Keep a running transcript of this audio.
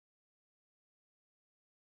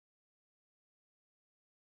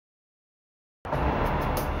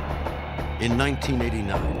In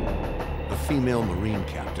 1989, a female Marine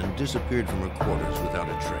captain disappeared from her quarters without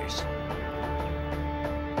a trace.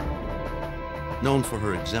 Known for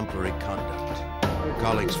her exemplary conduct, her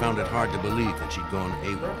colleagues found it hard to believe that she'd gone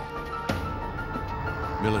AWOL.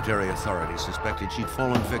 Military authorities suspected she'd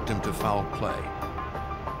fallen victim to foul play.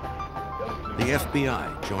 The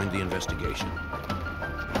FBI joined the investigation.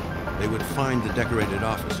 They would find the decorated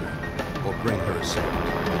officer or bring her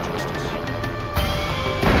assailant to justice.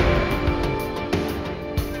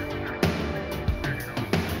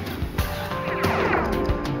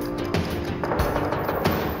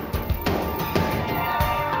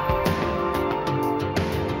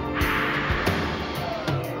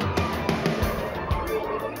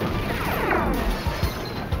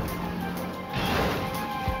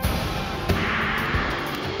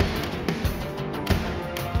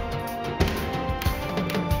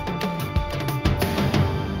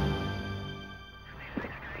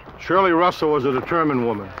 Shirley Russell was a determined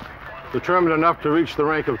woman, determined enough to reach the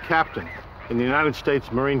rank of captain in the United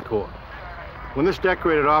States Marine Corps. When this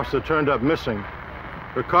decorated officer turned up missing,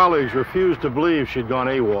 her colleagues refused to believe she'd gone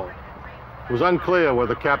AWOL. It was unclear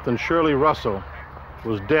whether Captain Shirley Russell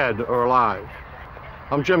was dead or alive.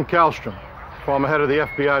 I'm Jim Kallstrom, former head of the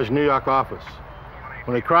FBI's New York office.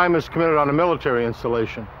 When a crime is committed on a military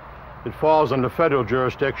installation, it falls under federal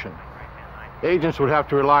jurisdiction. Agents would have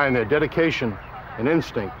to rely on their dedication and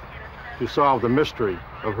instinct to solve the mystery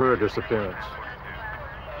of her disappearance.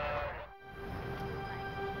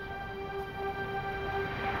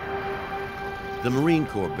 The Marine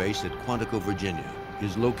Corps base at Quantico, Virginia,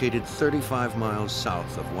 is located 35 miles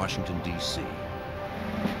south of Washington, D.C.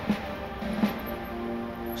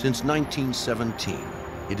 Since 1917,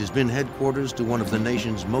 it has been headquarters to one of the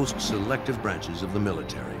nation's most selective branches of the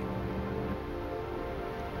military.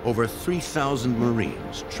 Over 3,000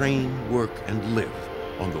 Marines train, work, and live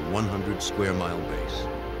on the 100-square-mile base.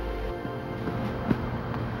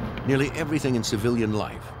 Nearly everything in civilian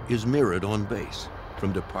life is mirrored on base,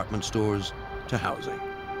 from department stores to housing.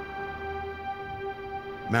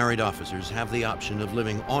 Married officers have the option of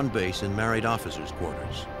living on base in married officers'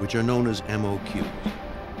 quarters, which are known as MOQs.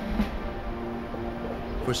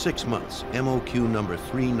 For 6 months, MOQ number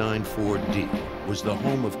 394D was the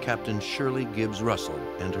home of Captain Shirley Gibbs Russell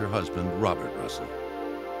and her husband, Robert Russell.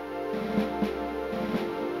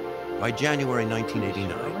 By January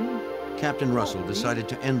 1989, Captain Russell decided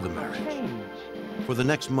to end the marriage. For the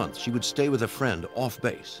next month, she would stay with a friend off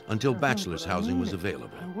base until bachelor's housing was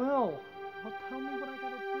available. I will. Well, tell me what I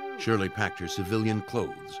gotta do. Shirley packed her civilian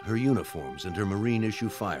clothes, her uniforms, and her Marine-issue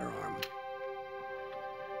firearm.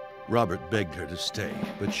 Robert begged her to stay,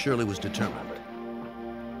 but Shirley was determined.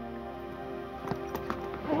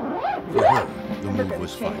 For her, the move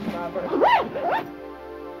was final.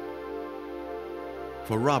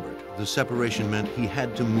 For Robert, the separation meant he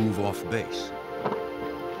had to move off base.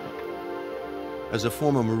 As a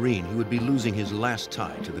former Marine, he would be losing his last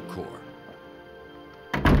tie to the Corps.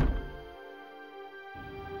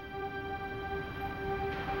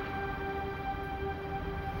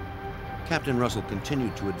 Captain Russell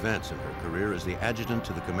continued to advance in her career as the adjutant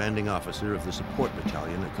to the commanding officer of the support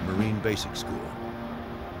battalion at the Marine Basic School.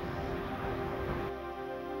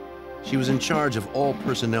 She was in charge of all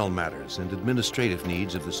personnel matters and administrative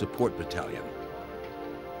needs of the support battalion.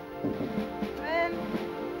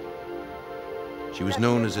 She was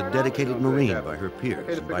known as a dedicated Marine by her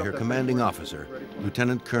peers and by her commanding officer,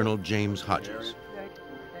 Lieutenant Colonel James Hodges.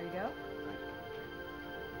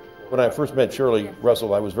 When I first met Shirley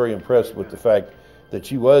Russell, I was very impressed with the fact that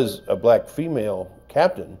she was a black female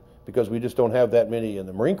captain, because we just don't have that many in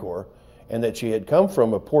the Marine Corps, and that she had come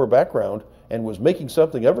from a poor background and was making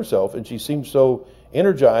something of herself, and she seemed so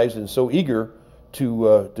energized and so eager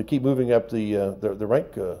to keep moving up the rank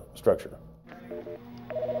structure.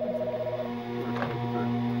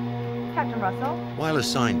 Captain Russell? While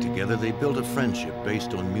assigned together, they built a friendship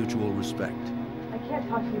based on mutual respect. I can't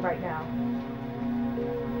talk to you right now.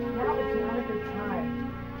 Now is not a good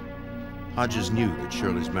time. Hodges knew that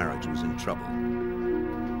Shirley's marriage was in trouble.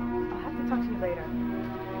 I'll have to talk to you later.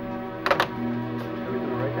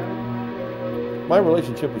 My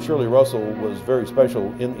relationship with Shirley Russell was very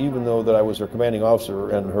special, even though that I was her commanding officer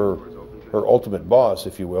and her ultimate boss,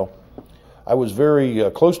 if you will. I was very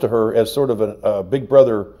close to her as sort of a big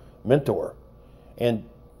brother mentor. And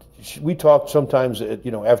we talked sometimes,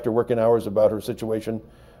 after working hours about her situation,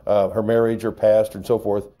 her marriage, her past, and so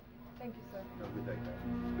forth. Thank you, sir.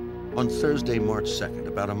 On Thursday, March 2nd,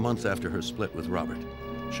 about a month after her split with Robert,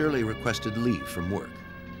 Shirley requested leave from work.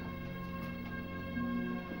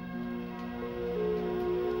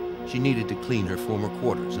 She needed to clean her former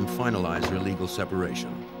quarters and finalize her legal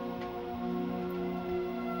separation.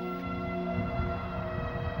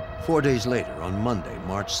 4 days later, on Monday,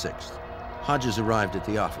 March 6th, Hodges arrived at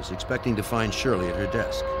the office expecting to find Shirley at her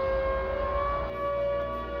desk.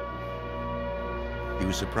 He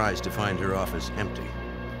was surprised to find her office empty.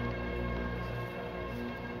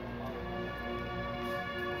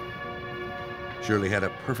 Shirley had a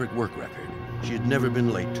perfect work record. She had never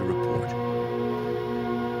been late to report.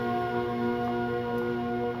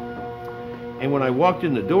 And when I walked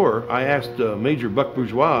in the door, I asked Major Buck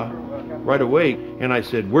Bourgeois right away, and I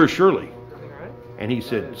said, "Where's Shirley?" And he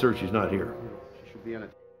said, "Sir, she's not here."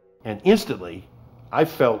 And instantly, I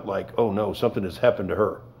felt like, oh no, something has happened to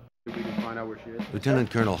her.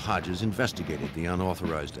 Lieutenant Colonel Hodges investigated the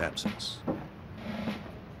unauthorized absence.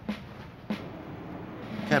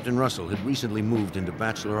 Captain Russell had recently moved into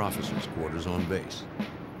bachelor officers' quarters on base.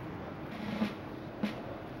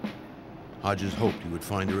 Hodges hoped he would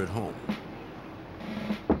find her at home.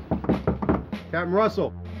 Captain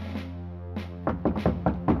Russell!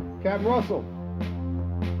 Captain Russell!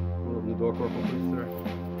 Open the door, Corporal, please, sir.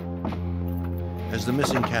 As the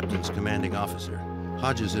missing captain's commanding officer,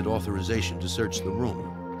 Hodges had authorization to search the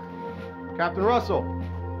room. Captain Russell!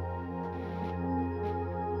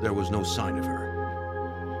 There was no sign of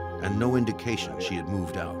her, and no indication she had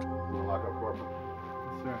moved out. Lock up, Corporal.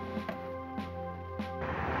 Yes, sir.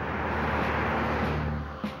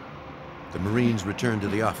 The Marines returned to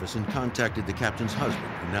the office and contacted the captain's husband,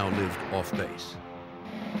 who now lived off base.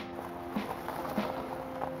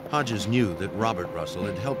 Hodges knew that Robert Russell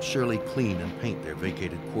had helped Shirley clean and paint their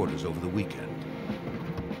vacated quarters over the weekend.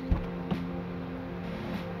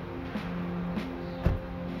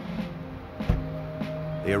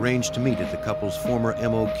 They arranged to meet at the couple's former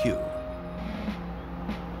MOQ.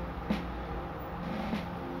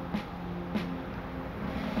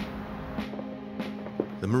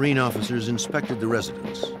 The Marine officers inspected the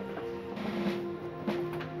residence.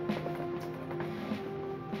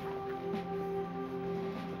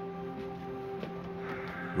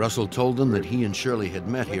 Russell told them that he and Shirley had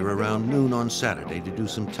met here around noon on Saturday to do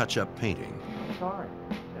some touch-up painting. Sorry.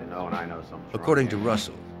 According to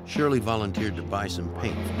Russell, Shirley volunteered to buy some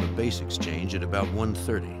paint from the base exchange at about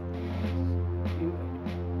 1:30.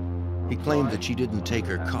 He claimed that she didn't take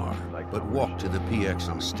her car, but walked to the PX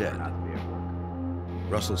instead.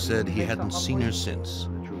 Russell said he hadn't seen her since.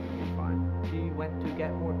 She went to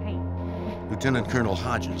get more paint. Lieutenant Colonel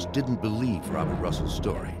Hodges didn't believe Robert Russell's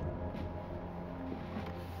story.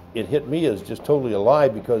 It hit me as just totally a lie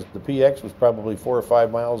because the PX was probably 4 or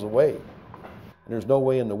 5 miles away. And there's no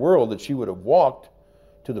way in the world that she would have walked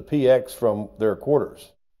to the PX from their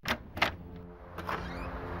quarters.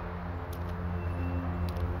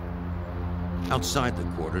 Outside the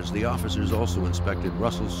quarters, the officers also inspected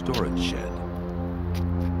Russell's storage shed.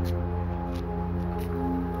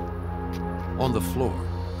 On the floor,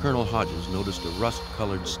 Colonel Hodges noticed a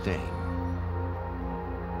rust-colored stain.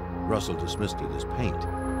 Russell dismissed it as paint.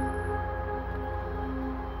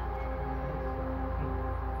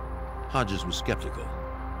 Hodges was skeptical.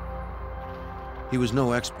 He was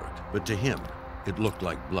no expert, but to him, it looked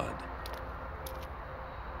like blood.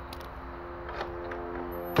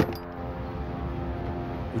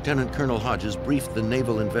 Lieutenant Colonel Hodges briefed the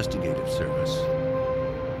Naval Investigative Service.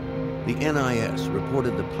 The NIS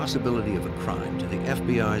reported the possibility of a crime to the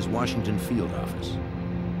FBI's Washington field office.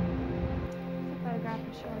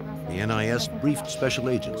 The NIS briefed special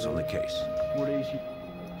agents on the case.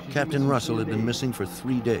 Captain Russell had been missing for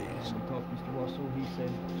 3 days.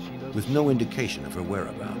 With no indication of her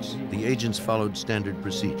whereabouts, the agents followed standard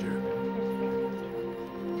procedure.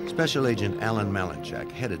 Special Agent Alan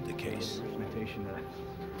Malinchak headed the case.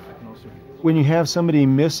 When you have somebody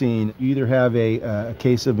missing, you either have a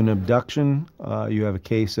case of an abduction, you have a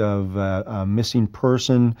case of a missing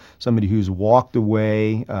person, somebody who's walked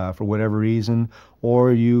away for whatever reason,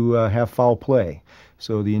 or you have foul play.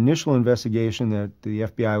 So the initial investigation that the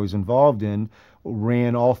FBI was involved in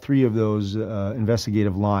ran all 3 of those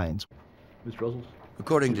investigative lines. Mr. Russell?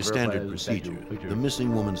 According to standard procedure, the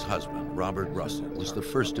missing woman's husband, Robert Russell, was the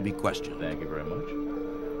first to be questioned. Thank you very much.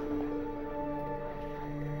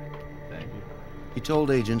 Thank you. He told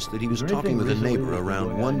agents that he was talking with a neighbor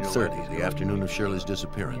around 1:30 the afternoon of Shirley's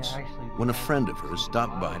disappearance, when a friend of hers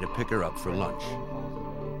stopped by to pick her up for lunch.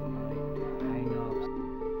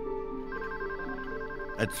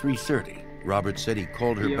 At 3:30, Robert said he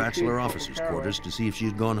called her bachelor officer's quarters to see if she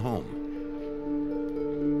had gone home.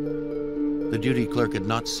 The duty clerk had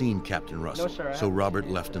not seen Captain Russell, so Robert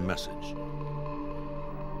left a message.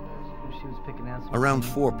 Around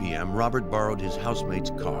 4 p.m., Robert borrowed his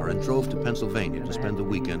housemate's car and drove to Pennsylvania to spend the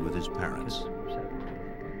weekend with his parents.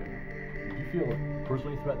 feel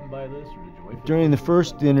personally threatened by this, or did your wife? During the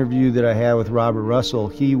first interview that I had with Robert Russell,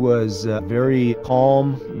 he was very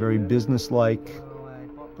calm, very businesslike,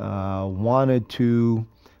 wanted to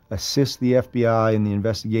assist the FBI in the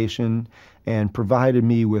investigation, and provided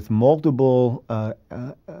me with multiple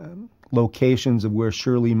locations of where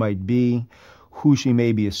Shirley might be, who she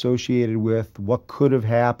may be associated with, what could have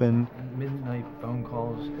happened. Midnight phone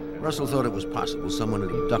calls. Russell thought it was possible someone had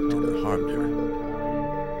abducted or harmed her.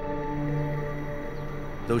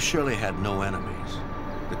 Though Shirley had no enemies,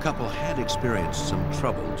 the couple had experienced some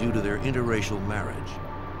trouble due to their interracial marriage.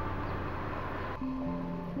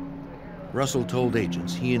 Russell told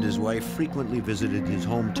agents he and his wife frequently visited his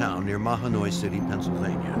hometown near Mahanoy City,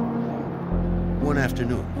 Pennsylvania. One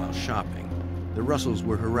afternoon, while shopping, the Russells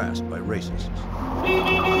were harassed by racists.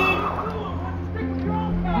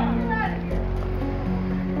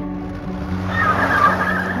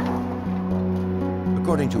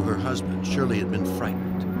 According to her husband, Shirley had been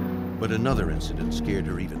frightened, but another incident scared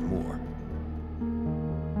her even more.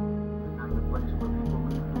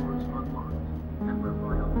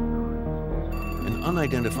 An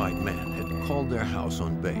unidentified man had called their house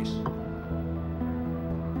on base.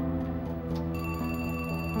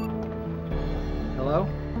 Hello?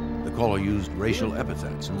 The caller used racial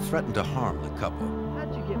epithets and threatened to harm the couple.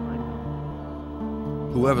 How'd you get my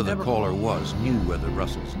number? Whoever the caller was knew where the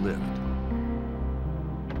Russells lived.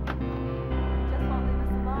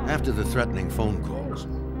 After the threatening phone calls,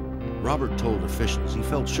 Robert told officials he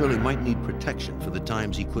felt Shirley might need protection for the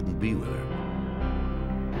times he couldn't be with her.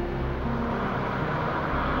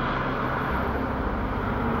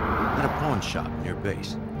 At a pawn shop near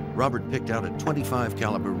base, Robert picked out a .25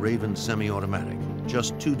 caliber Raven semi-automatic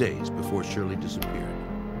just 2 days before Shirley disappeared.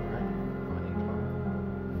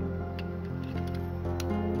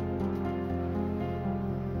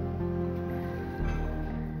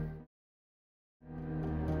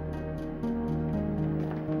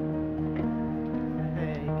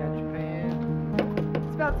 Hey, got your pan?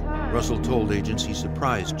 It's about time. Russell told agents he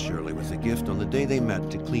surprised Shirley with a gift on the day they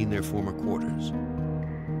met to clean their former quarters.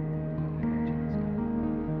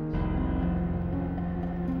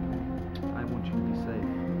 I want you to be safe.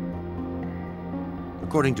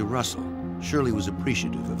 According to Russell, Shirley was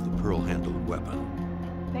appreciative of the pearl-handled weapon.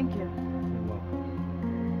 Thank you. You're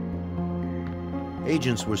welcome.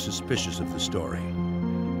 Agents were suspicious of the story.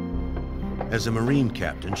 As a Marine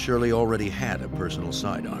captain, Shirley already had a personal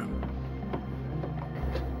sidearm.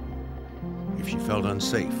 If she felt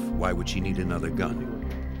unsafe, why would she need another gun?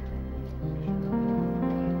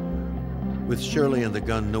 With Shirley and the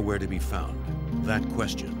gun nowhere to be found, that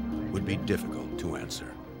question would be difficult to answer.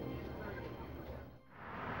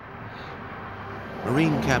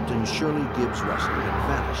 Marine Captain Shirley Gibbs Russell had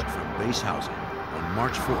vanished from base housing on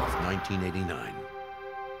March 4th, 1989.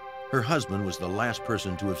 Her husband was the last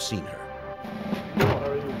person to have seen her.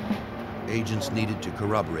 Agents needed to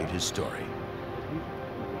corroborate his story.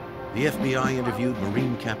 The FBI interviewed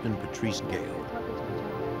Marine Captain Patrice Gale.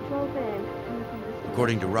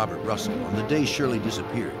 According to Robert Russell, on the day Shirley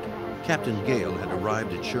disappeared, Captain Gale had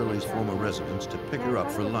arrived at Shirley's former residence to pick her up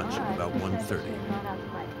for lunch at about 1:30.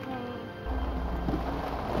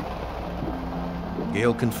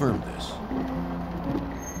 Gale confirmed this.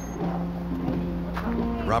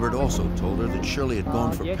 Robert also told her that Shirley had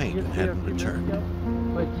gone for paint and hadn't returned.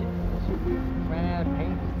 But we ran out of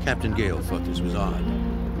paint. Captain Gale thought this was odd.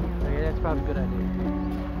 Okay, that's probably a good idea.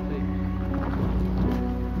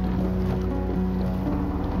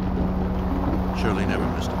 Shirley never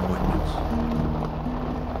missed appointments.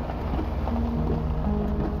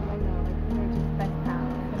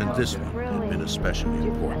 And this one had been especially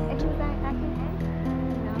important.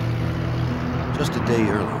 Just a day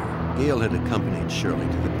earlier, Gale had accompanied Shirley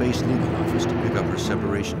to the base legal office to pick up her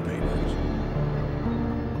separation papers.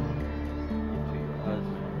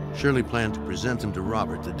 Shirley planned to present them to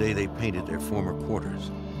Robert the day they painted their former quarters.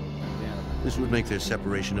 This would make their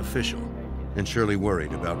separation official, and Shirley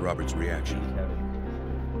worried about Robert's reaction.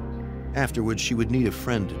 Afterwards, she would need a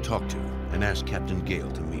friend to talk to and ask Captain Gale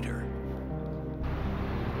to meet her.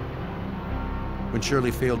 When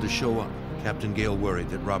Shirley failed to show up, Captain Gale worried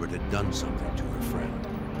that Robert had done something to her friend.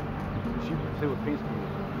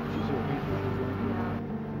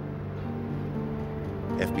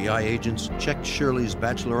 FBI agents checked Shirley's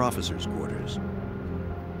bachelor officer's quarters.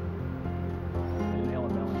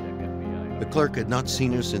 The clerk had not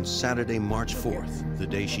seen her since Saturday, March 4th, the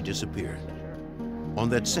day she disappeared. On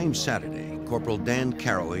that same Saturday, Corporal Dan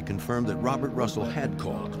Caraway confirmed that Robert Russell had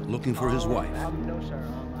called, looking for his wife.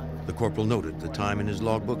 The corporal noted the time in his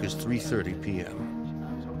logbook as 3:30 p.m.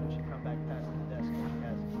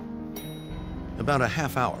 About a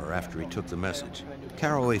half hour after he took the message,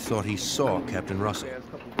 Caraway thought he saw Captain Russell.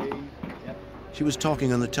 She was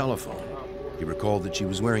talking on the telephone. He recalled that she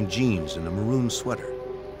was wearing jeans and a maroon sweater.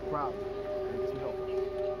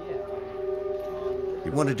 He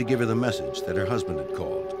wanted to give her the message that her husband had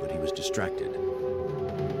called, but he was distracted.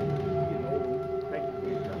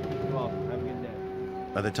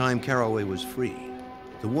 By the time Caraway was free,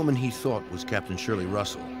 the woman he thought was Captain Shirley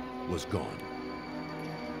Russell was gone.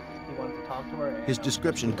 His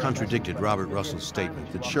description contradicted Robert Russell's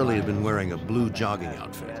statement that Shirley had been wearing a blue jogging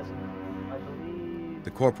outfit.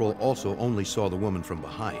 The corporal also only saw the woman from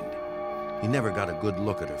behind. He never got a good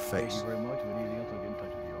look at her face.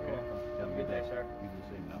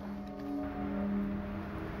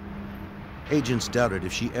 Agents doubted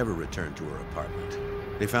if she ever returned to her apartment.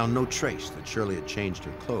 They found no trace that Shirley had changed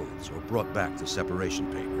her clothes or brought back the separation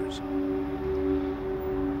papers.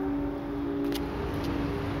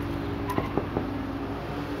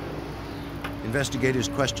 Investigators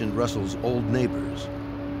questioned Russell's old neighbors.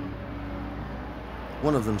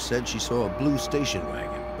 One of them said she saw a blue station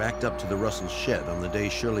wagon backed up to the Russell shed on the day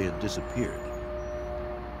Shirley had disappeared.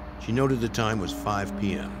 She noted the time was 5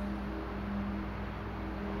 p.m.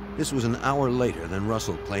 This was an hour later than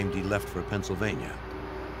Russell claimed he left for Pennsylvania.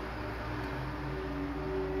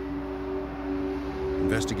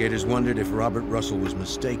 Investigators wondered if Robert Russell was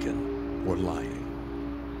mistaken or lying.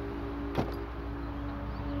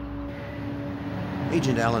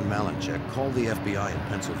 Agent Alan Malinchek called the FBI in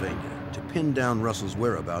Pennsylvania to pin down Russell's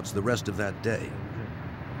whereabouts the rest of that day.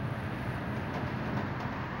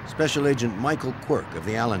 Special Agent Michael Quirk of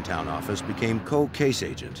the Allentown office became co-case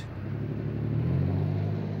agent.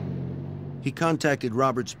 He contacted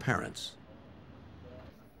Robert's parents.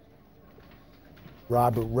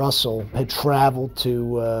 Robert Russell had traveled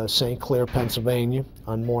to St. Clair, Pennsylvania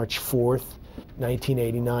on March 4th,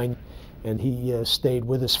 1989, and he stayed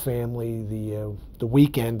with his family the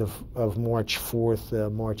weekend of March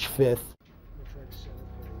 4th, March 5th.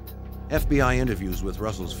 FBI interviews with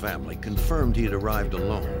Russell's family confirmed he had arrived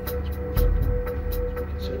alone.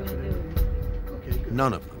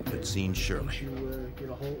 None of them had seen Shirley.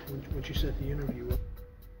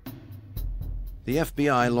 The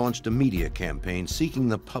FBI launched a media campaign seeking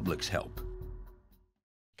the public's help.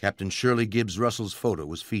 Captain Shirley Gibbs Russell's photo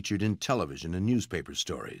was featured in television and newspaper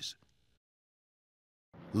stories.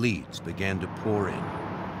 Leads began to pour in.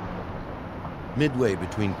 Midway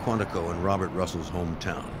between Quantico and Robert Russell's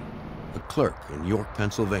hometown, a clerk in York,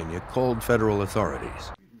 Pennsylvania, called federal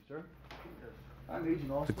authorities.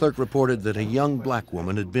 The clerk reported that a young black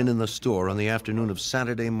woman had been in the store on the afternoon of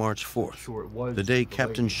Saturday, March 4th, the day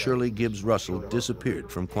Captain Shirley Gibbs Russell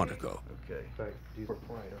disappeared from Quantico.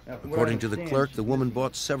 According to the clerk, the woman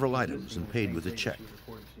bought several items and paid with a check.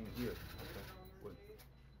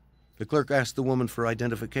 The clerk asked the woman for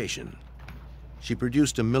identification. She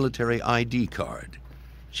produced a military ID card.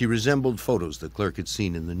 She resembled photos the clerk had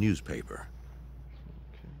seen in the newspaper.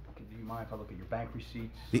 Do you mind if I look at your bank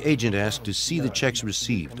receipts? The agent asked to see the checks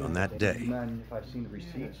received on that day. Do you mind if I've seen the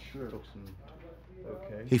receipts? Sure.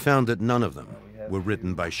 Okay. He found that none of them were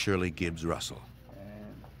written by Shirley Gibbs Russell.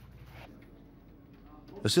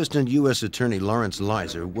 Assistant U.S. Attorney Lawrence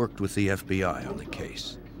Leiser worked with the FBI on the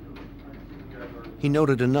case. He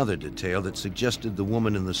noted another detail that suggested the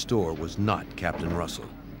woman in the store was not Captain Russell.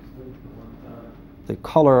 The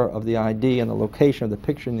color of the ID and the location of the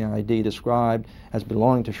picture in the ID described as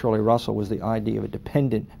belonging to Shirley Russell was the ID of a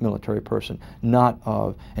dependent military person, not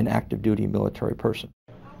of an active duty military person.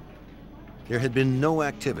 There had been no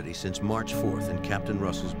activity since March 4th in Captain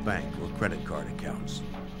Russell's bank or credit card accounts,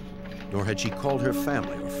 nor had she called her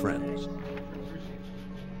family or friends.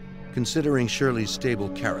 Considering Shirley's stable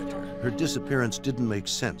character, her disappearance didn't make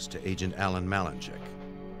sense to Agent Alan Malinchek.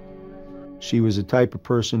 She was the type of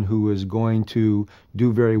person who was going to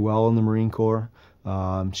do very well in the Marine Corps.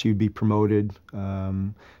 She would be promoted.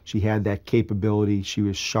 She had that capability. She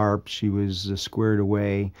was sharp. She was squared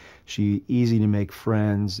away. She easy to make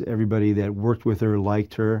friends. Everybody that worked with her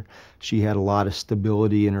liked her. She had a lot of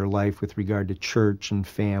stability in her life with regard to church and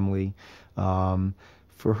family.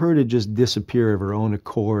 For her to just disappear of her own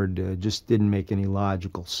accord just didn't make any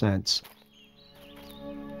logical sense.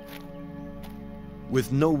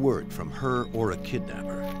 With no word from her or a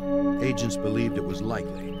kidnapper, agents believed it was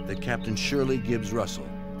likely that Captain Shirley Gibbs Russell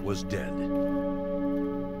was dead.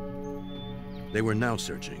 They were now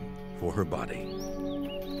searching for her body.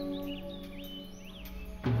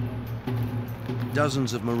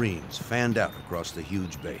 Dozens of Marines fanned out across the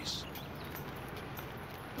huge base.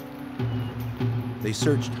 They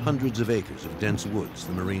searched hundreds of acres of dense woods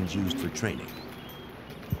the Marines used for training.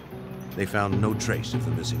 They found no trace of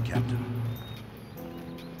the missing captain.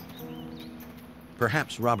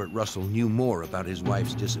 Perhaps Robert Russell knew more about his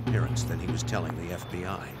wife's disappearance than he was telling the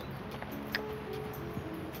FBI.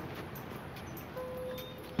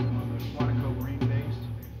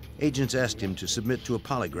 Agents asked him to submit to a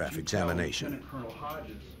polygraph examination.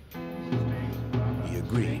 He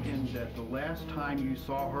agreed. That the last time you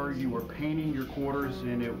saw her, you were painting your quarters,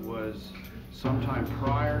 and it was sometime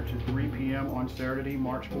prior to 3 p.m. on Saturday,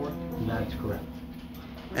 March 4th? That's correct.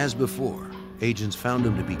 As before, agents found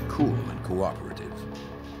him to be cool and cooperative.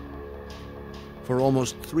 For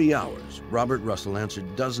almost 3 hours, Robert Russell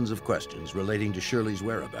answered dozens of questions relating to Shirley's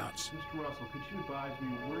whereabouts. Mr. Russell, could you advise me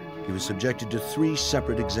where you... He was subjected to 3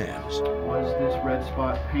 separate exams. Was this red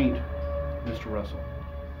spot paint, Mr. Russell?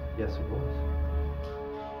 Yes, it was.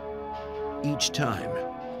 Each time,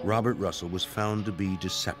 Robert Russell was found to be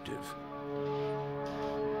deceptive.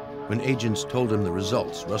 When agents told him the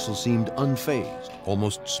results, Russell seemed unfazed,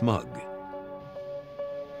 almost smug.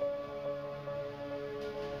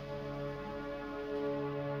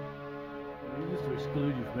 Just to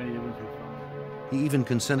exclude you from any evidence we found. He even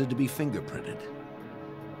consented to be fingerprinted.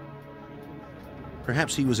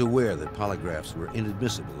 Perhaps he was aware that polygraphs were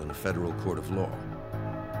inadmissible in a federal court of law.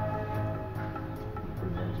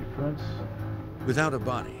 Without a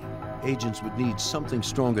body, agents would need something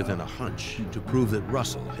stronger than a hunch to prove that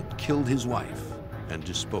Russell had killed his wife and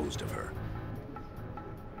disposed of her.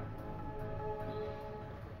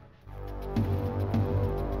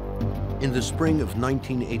 In the spring of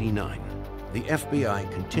 1989, the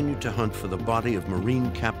FBI continued to hunt for the body of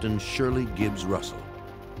Marine Captain Shirley Gibbs Russell.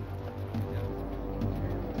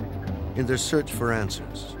 In their search for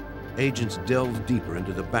answers, agents delved deeper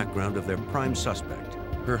into the background of their prime suspect,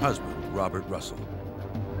 her husband, Robert Russell.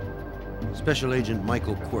 Special Agent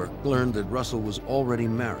Michael Quirk learned that Russell was already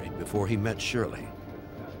married before he met Shirley.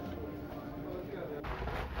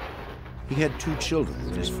 He had 2 children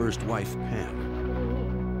with his first wife, Pam.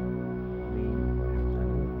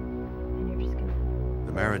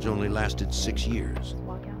 The marriage only lasted 6 years.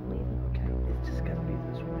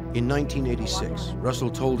 In 1986, Russell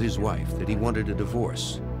told his wife that he wanted a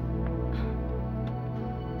divorce.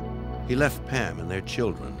 He left Pam and their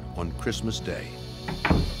children on Christmas Day.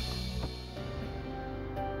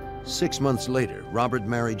 6 months later, Robert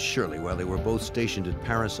married Shirley while they were both stationed at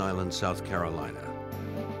Parris Island, South Carolina.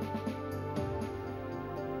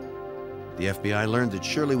 The FBI learned that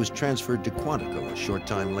Shirley was transferred to Quantico a short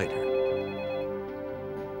time later.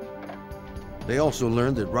 They also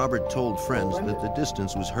learned that Robert told friends that the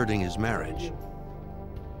distance was hurting his marriage.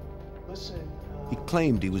 He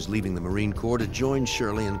claimed he was leaving the Marine Corps to join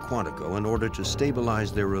Shirley in Quantico in order to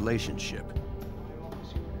stabilize their relationship.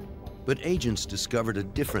 But agents discovered a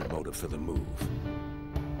different motive for the move.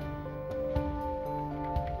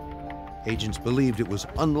 Agents believed it was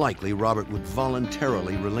unlikely Robert would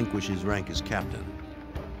voluntarily relinquish his rank as captain.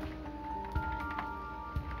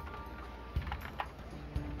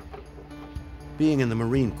 Being in the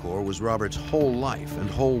Marine Corps was Robert's whole life and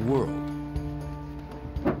whole world.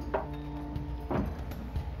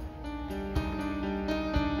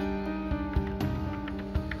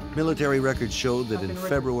 Military records showed that in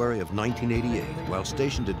February of 1988, while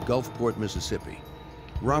stationed at Gulfport, Mississippi,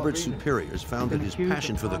 Robert's superiors found that his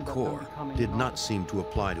passion for the Corps did not seem to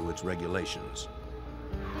apply to its regulations.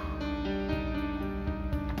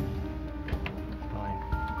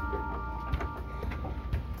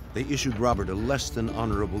 They issued Robert a less than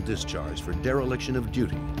honorable discharge for dereliction of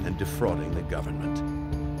duty and defrauding the government.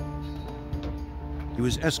 He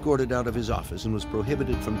was escorted out of his office and was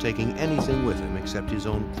prohibited from taking anything with him except his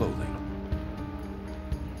own clothing.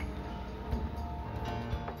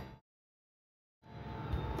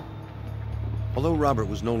 Although Robert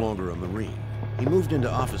was no longer a Marine, he moved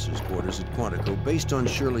into officers' quarters at Quantico based on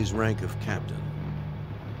Shirley's rank of captain.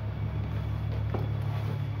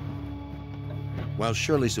 While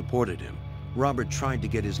Shirley supported him, Robert tried to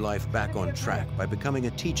get his life back on track by becoming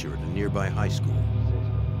a teacher at a nearby high school.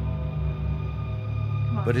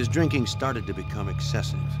 But his drinking started to become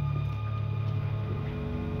excessive.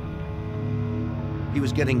 He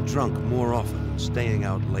was getting drunk more often and staying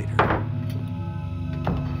out later.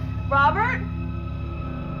 Robert?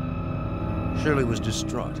 Shirley was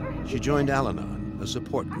distraught. She joined Al-Anon, a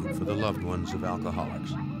support group for the loved ones of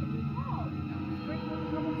alcoholics.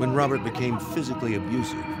 When Robert became physically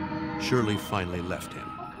abusive, Shirley finally left him.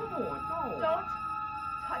 Don't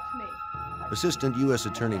touch me. Assistant U.S.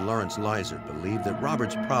 Attorney Lawrence Leiser believed that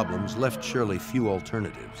Robert's problems left Shirley few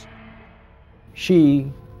alternatives.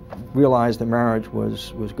 She realized the marriage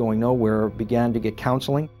was going nowhere, began to get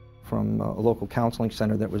counseling from a local counseling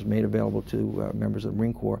center that was made available to members of the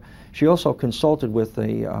Marine Corps. She also consulted with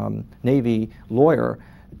a Navy lawyer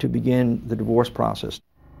to begin the divorce process.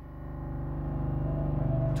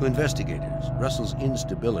 To investigators, Russell's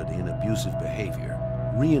instability and abusive behavior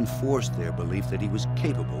reinforced their belief that he was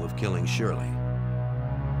capable of killing Shirley.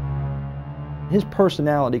 His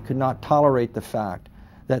personality could not tolerate the fact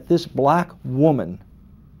that this black woman,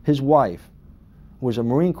 his wife, was a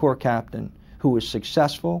Marine Corps captain who was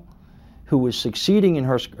successful, who was succeeding in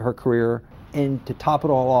her career, and to top it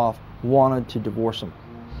all off, wanted to divorce him.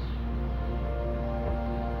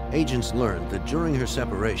 Agents learned that during her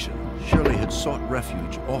separation, Shirley had sought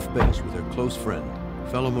refuge off base with her close friend,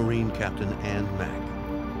 fellow Marine Captain Ann Mack.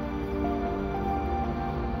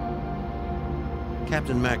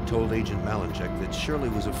 Captain Mack told Agent Malinchek that Shirley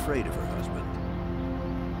was afraid of her husband.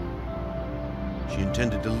 She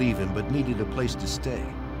intended to leave him, but needed a place to stay.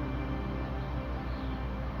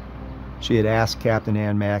 She had asked Captain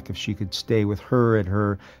Ann Mack if she could stay with her at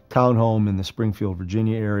her townhome in the Springfield,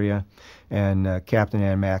 Virginia area, and Captain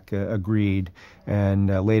Ann Mack agreed and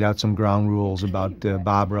laid out some ground rules about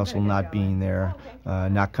Bob Russell not being there,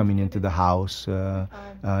 not coming into the house,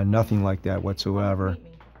 nothing like that whatsoever.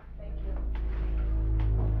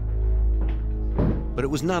 But it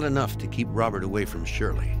was not enough to keep Robert away from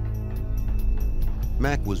Shirley.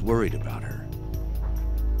 Mack was worried about her.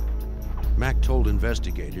 Mack told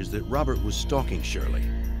investigators that Robert was stalking Shirley.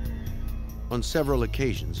 On several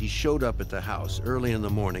occasions, he showed up at the house early in the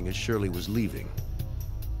morning as Shirley was leaving.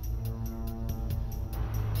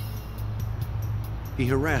 He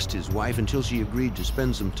harassed his wife until she agreed to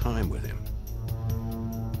spend some time with him.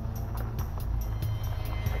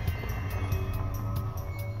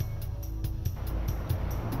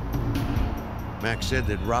 Mack said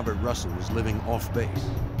that Robert Russell was living off base.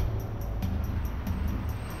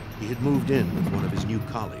 He had moved in with one of his new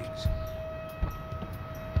colleagues.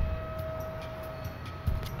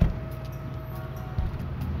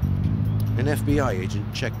 An FBI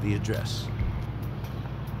agent checked the address.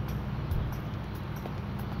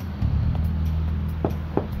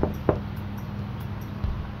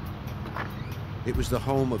 It was the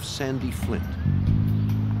home of Sandy Flint.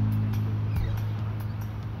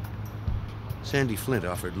 Sandy Flint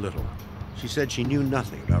offered little. She said she knew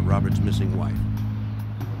nothing about Robert's missing wife.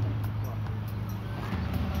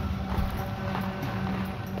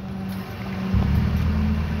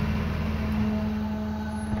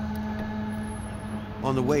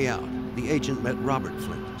 On the way out, the agent met Robert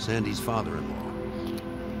Flint, Sandy's father-in-law.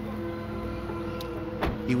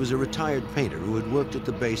 He was a retired painter who had worked at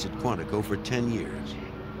the base at Quantico for 10 years.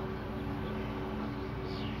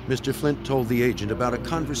 Mr. Flint told the agent about a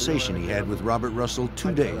conversation he had with Robert Russell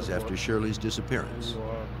 2 days after Shirley's disappearance.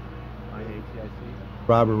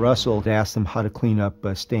 Robert Russell asked him how to clean up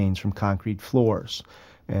stains from concrete floors.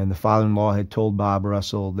 And the father-in-law had told Bob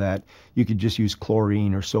Russell that you could just use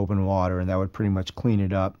chlorine or soap and water and that would pretty much clean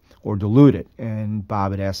it up or dilute it. And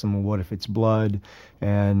Bob had asked him, well, what if it's blood?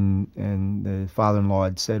 And the father-in-law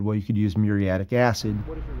had said, well, you could use muriatic acid.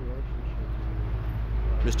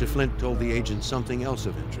 Mr. Flint told the agent something else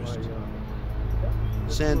of interest.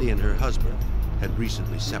 Sandy and her husband had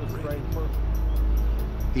recently separated.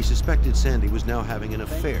 He suspected Sandy was now having an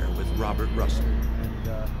affair with Robert Russell.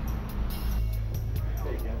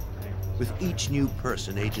 With each new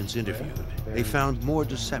person agents interviewed, they found more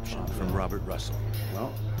deception from Robert Russell.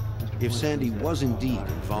 If Sandy was indeed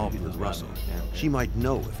involved with Russell, she might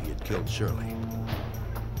know if he had killed Shirley.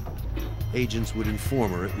 Agents would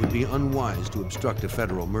inform her it would be unwise to obstruct a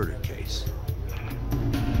federal murder case.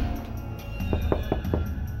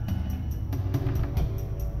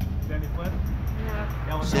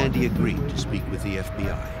 Sandy agreed to speak with the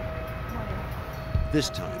FBI. This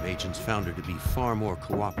time, agents found her to be far more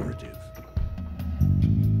cooperative.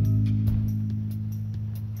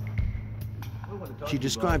 She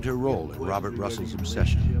described her role in Robert Russell's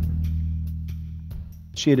obsession.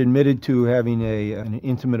 She had admitted to having an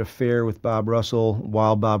intimate affair with Bob Russell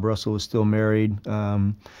while Bob Russell was still married.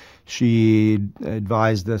 She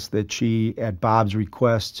advised us that she, at Bob's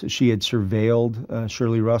request, she had surveilled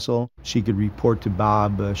Shirley Russell. She could report to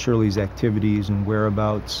Bob Shirley's activities and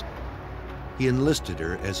whereabouts. He enlisted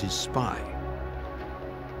her as his spy.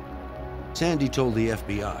 Sandy told the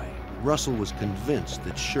FBI Russell was convinced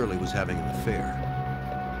that Shirley was having an affair.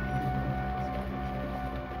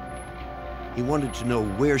 He wanted to know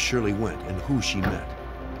where Shirley went and who she met.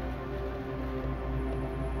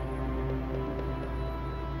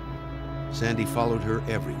 Sandy followed her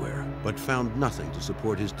everywhere, but found nothing to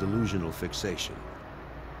support his delusional fixation.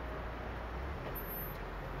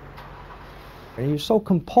 And he was so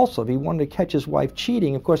compulsive. He wanted to catch his wife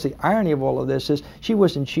cheating. Of course, the irony of all of this is she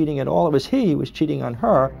wasn't cheating at all. It was he who was cheating on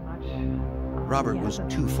her. Robert was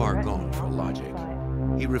too far gone for logic.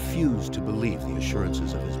 He refused to believe the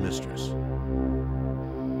assurances of his mistress.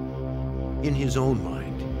 In his own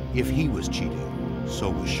mind, if he was cheating, so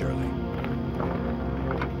was Shirley.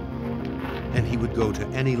 And he would go to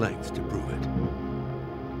any length to prove it.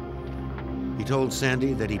 He told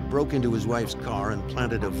Sandy that he broke into his wife's car and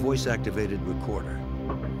planted a voice-activated recorder.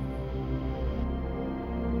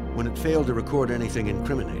 When it failed to record anything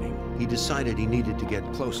incriminating, he decided he needed to get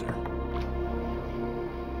closer.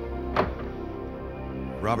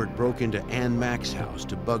 Robert broke into Ann Mack's house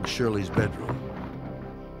to bug Shirley's bedroom.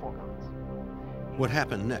 What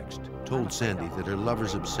happened next told Sandy that her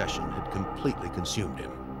lover's obsession had completely consumed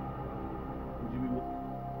him.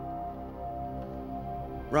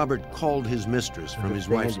 Robert called his mistress from his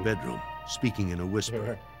wife's bedroom, speaking in a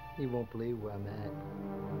whisper. He won't believe where I'm at.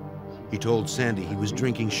 He told Sandy he was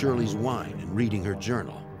drinking Shirley's wine and reading her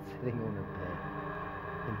journal. Sitting on the bed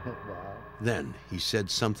in her bed. Then he said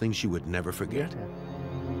something she would never forget.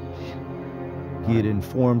 He had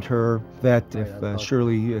informed her that if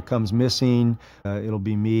Shirley comes missing, it'll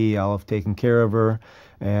be me. I'll have taken care of her.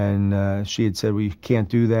 And she had said, "We can't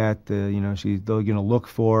do that. They're going to look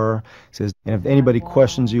for her." He says, "And if anybody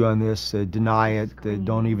questions you on this, deny it.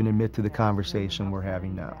 Don't even admit to the conversation we're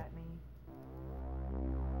having now."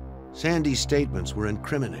 Sandy's statements were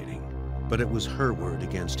incriminating, but it was her word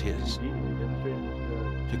against his.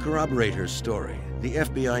 To corroborate her story, the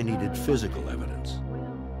FBI needed physical evidence.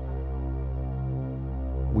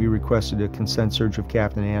 We requested a consent search of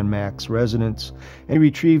Captain Ann Mack's residence and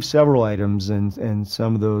retrieved several items, and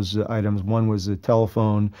some of those items, one was a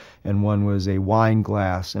telephone and one was a wine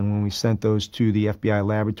glass. And when we sent those to the FBI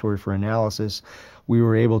laboratory for analysis, we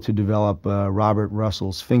were able to develop Robert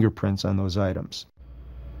Russell's fingerprints on those items.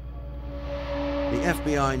 The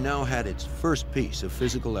FBI now had its first piece of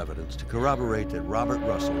physical evidence to corroborate that Robert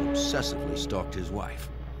Russell obsessively stalked his wife.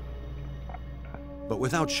 But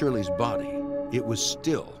without Shirley's body, it was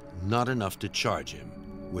still not enough to charge him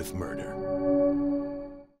with murder.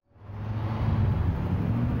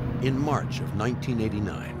 In March of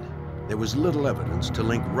 1989, there was little evidence to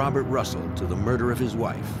link Robert Russell to the murder of his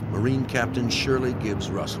wife, Marine Captain Shirley Gibbs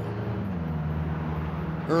Russell.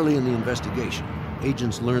 Early in the investigation,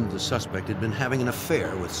 agents learned the suspect had been having an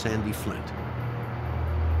affair with Sandy Flint.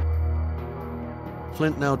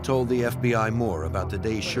 Flint now told the FBI more about the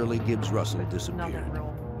day Shirley Gibbs Russell disappeared.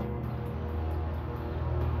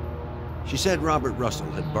 She said Robert Russell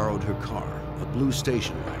had borrowed her car, a blue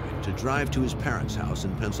station wagon, to drive to his parents' house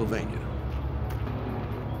in Pennsylvania.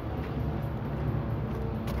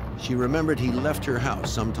 She remembered he left her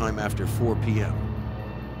house sometime after 4 p.m.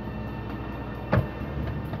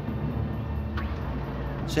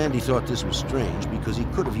 Sandy thought this was strange because he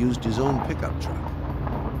could have used his own pickup truck.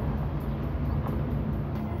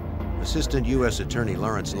 Assistant U.S. Attorney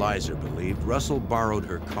Lawrence Leiser believed Russell borrowed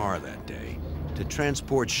her car that day to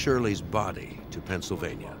transport Shirley's body to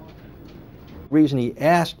Pennsylvania. The reason he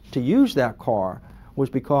asked to use that car was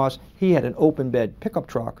because he had an open bed pickup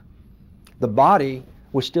truck. The body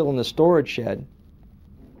was still in the storage shed,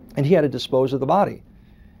 and he had to dispose of the body.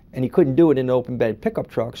 And he couldn't do it in an open bed pickup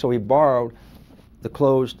truck, so he borrowed the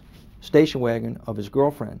closed station wagon of his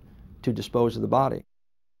girlfriend to dispose of the body.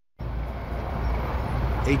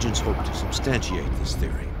 Agents hoped to substantiate this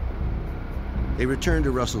theory. They returned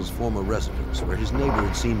to Russell's former residence, where his neighbor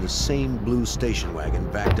had seen the same blue station wagon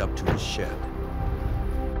backed up to his shed.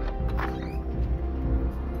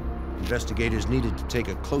 Investigators needed to take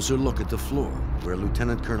a closer look at the floor, where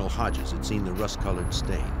Lieutenant Colonel Hodges had seen the rust-colored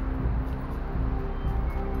stain.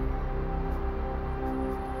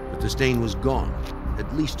 But the stain was gone,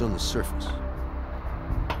 at least on the surface.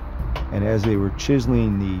 And as they were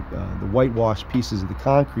chiseling the whitewashed pieces of the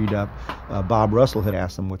concrete up, Bob Russell had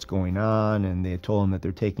asked them what's going on, and they had told him that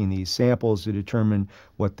they're taking these samples to determine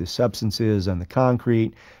what the substance is on the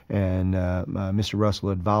concrete. And Mr. Russell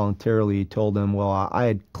had voluntarily told them, well, I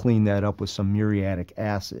had cleaned that up with some muriatic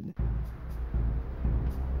acid.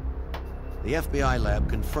 The FBI lab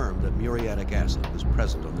confirmed that muriatic acid was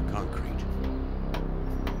present on the concrete.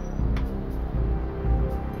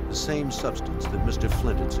 The same substance that Mr.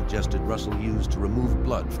 Flint had suggested Russell use to remove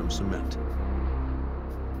blood from cement.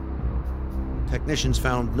 Technicians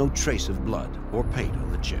found no trace of blood or paint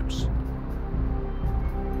on the chips.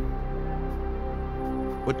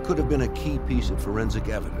 What could have been a key piece of forensic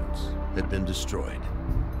evidence had been destroyed.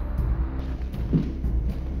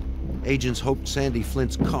 Agents hoped Sandy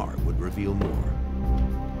Flint's car would reveal more.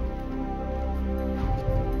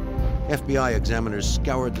 FBI examiners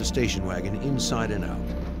scoured the station wagon inside and out.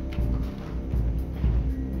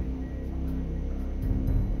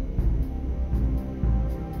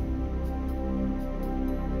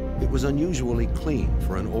 It was unusually clean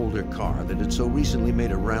for an older car that had so recently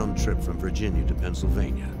made a round trip from Virginia to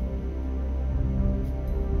Pennsylvania.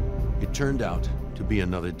 It turned out to be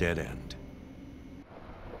another dead end.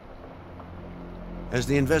 As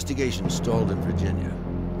the investigation stalled in Virginia,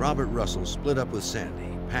 Robert Russell split up with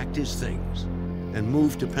Sandy, packed his things, and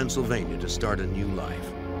moved to Pennsylvania to start a new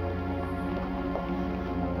life.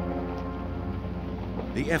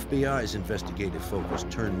 The FBI's investigative focus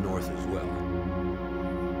turned north as well.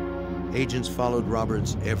 Agents followed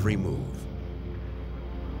Robert's every move.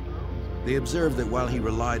 They observed that while he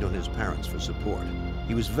relied on his parents for support,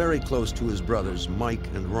 he was very close to his brothers Mike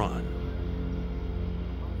and Ron.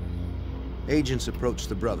 Agents approached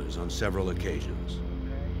the brothers on several occasions.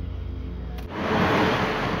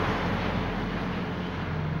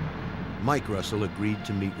 Mike Russell agreed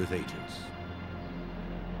to meet with agents.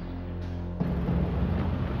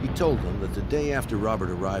 He told them that the day after Robert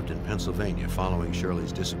arrived in Pennsylvania following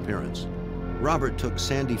Shirley's disappearance, Robert took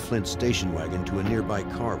Sandy Flint's station wagon to a nearby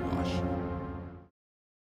car wash.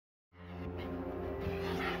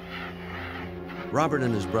 Robert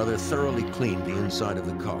and his brother thoroughly cleaned the inside of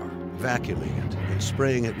the car, vacuuming it and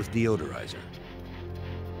spraying it with deodorizer.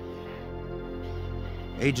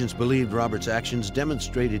 Agents believed Robert's actions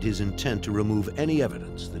demonstrated his intent to remove any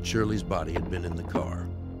evidence that Shirley's body had been in the car.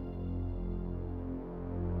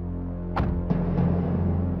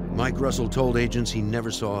 Mike Russell told agents he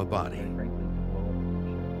never saw a body.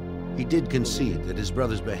 He did concede that his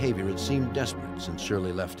brother's behavior had seemed desperate since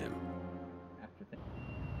Shirley left him.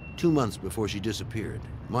 2 months before she disappeared,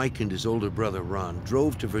 Mike and his older brother Ron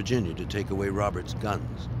drove to Virginia to take away Robert's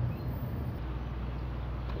guns.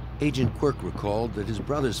 Agent Quirk recalled that his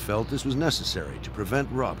brothers felt this was necessary to prevent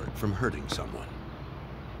Robert from hurting someone.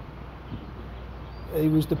 He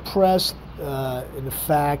was depressed in the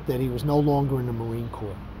fact that he was no longer in the Marine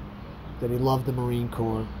Corps, that he loved the Marine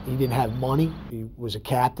Corps. He didn't have money. He was a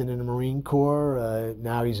captain in the Marine Corps.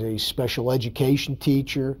 Now he's a special education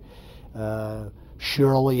teacher.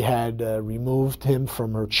 Shirley had removed him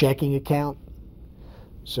from her checking account,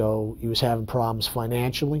 so he was having problems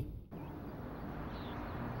financially.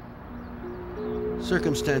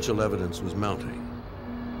 Circumstantial evidence was mounting,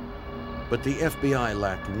 but the FBI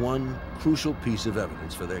lacked one crucial piece of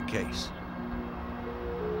evidence for their case: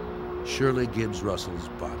 Shirley Gibbs Russell's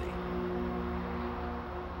body.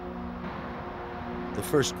 The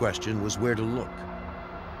first question was where to look.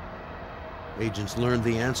 Agents learned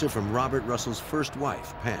the answer from Robert Russell's first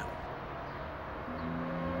wife, Pam.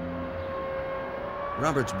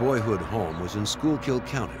 Robert's boyhood home was in Schuylkill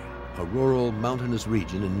County, a rural, mountainous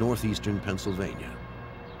region in northeastern Pennsylvania.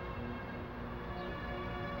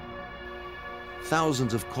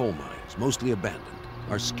 Thousands of coal mines, mostly abandoned,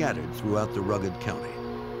 are scattered throughout the rugged county.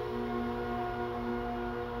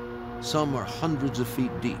 Some are hundreds of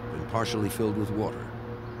feet deep and partially filled with water.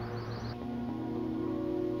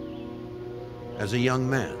 As a young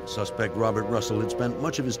man, suspect Robert Russell had spent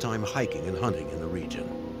much of his time hiking and hunting in the region.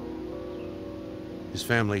 His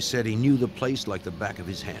family said he knew the place like the back of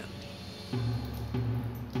his hand.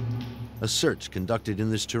 A search conducted in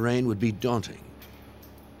this terrain would be daunting,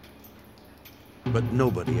 but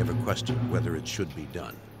nobody ever questioned whether it should be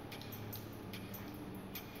done.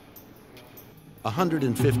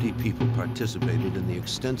 150 people participated in the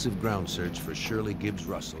extensive ground search for Shirley Gibbs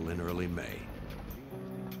Russell in early May.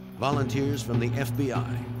 Volunteers from the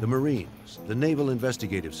FBI, the Marines, the Naval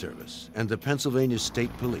Investigative Service, and the Pennsylvania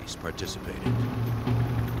State Police participated.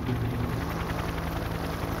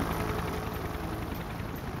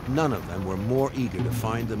 None of them were more eager to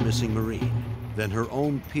find the missing Marine than her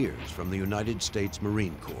own peers from the United States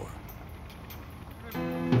Marine Corps.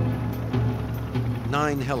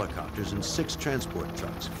 9 helicopters and 6 transport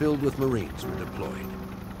trucks filled with Marines were deployed.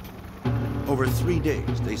 Over 3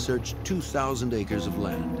 days, they searched 2,000 acres of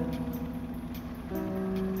land.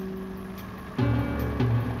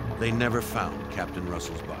 They never found Captain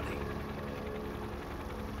Russell's body.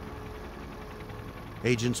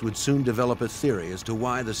 Agents would soon develop a theory as to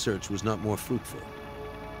why the search was not more fruitful.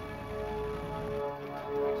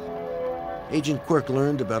 Agent Quirk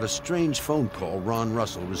learned about a strange phone call Ron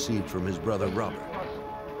Russell received from his brother Robert.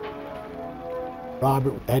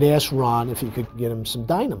 Robert had asked Ron if he could get him some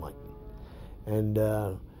dynamite. And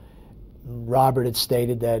Robert had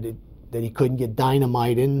stated that he couldn't get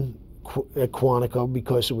dynamite at Quantico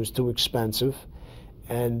because it was too expensive.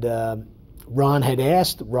 And Ron had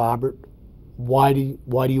asked Robert, why do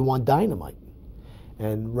you want dynamite?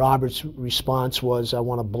 And Robert's response was, I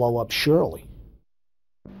want to blow up Shirley.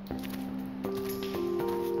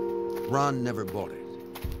 Ron never bought it,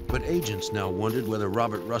 but agents now wondered whether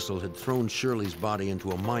Robert Russell had thrown Shirley's body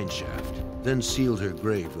into a mine shaft then sealed her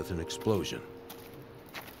grave with an explosion.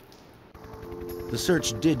 The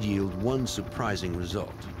search did yield one surprising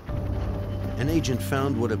result. An agent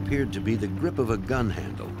found what appeared to be the grip of a gun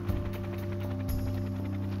handle.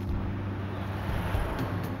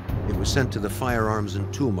 It was sent to the Firearms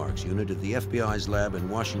and Tool Marks Unit at the FBI's lab in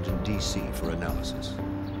Washington, D.C. for analysis.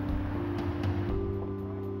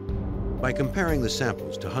 By comparing the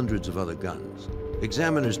samples to hundreds of other guns,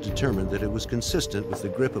 examiners determined that it was consistent with the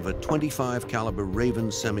grip of a .25 caliber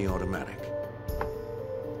Raven semi-automatic.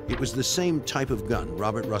 It was the same type of gun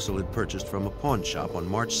Robert Russell had purchased from a pawn shop on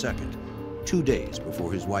March 2nd, 2 days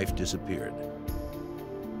before his wife disappeared.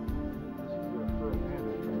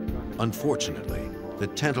 Unfortunately, the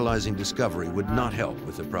tantalizing discovery would not help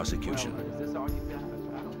with the prosecution.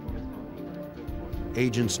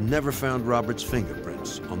 Agents never found Robert's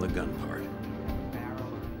fingerprints on the gun part.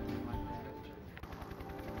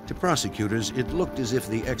 To prosecutors, it looked as if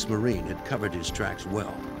the ex-Marine had covered his tracks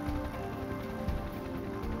well.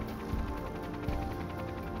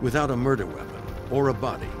 Without a murder weapon or a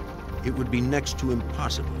body, it would be next to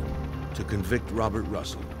impossible to convict Robert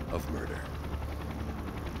Russell of murder.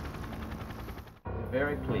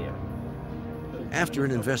 Very clear. After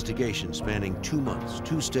an investigation spanning 2 months,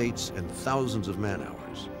 2 states, and thousands of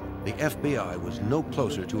man-hours, the FBI was no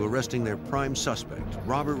closer to arresting their prime suspect,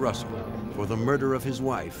 Robert Russell, for the murder of his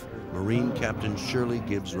wife, Marine Captain Shirley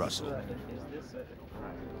Gibbs Russell.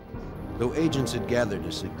 Though agents had gathered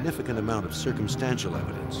a significant amount of circumstantial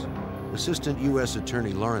evidence, Assistant U.S.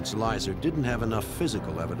 Attorney Lawrence Leiser didn't have enough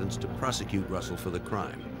physical evidence to prosecute Russell for the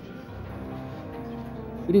crime.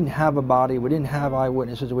 We didn't have a body, we didn't have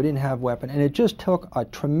eyewitnesses, we didn't have weapon, and it just took a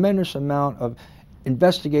tremendous amount of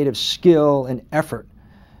investigative skill and effort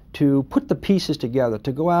to put the pieces together,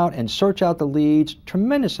 to go out and search out the leads,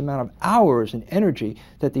 tremendous amount of hours and energy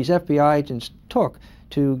that these FBI agents took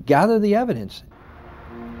to gather the evidence.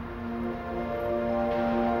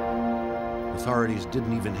 Authorities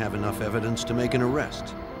didn't even have enough evidence to make an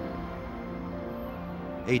arrest.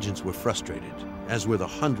 Agents were frustrated, as were the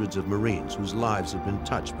hundreds of Marines whose lives had been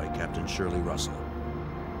touched by Captain Shirley Russell.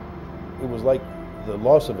 It was like the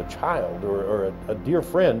loss of a child or a dear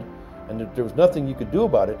friend, and there was nothing you could do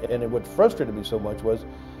about it. And what frustrated me so much was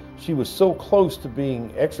she was so close to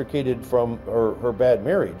being extricated from her bad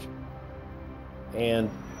marriage. And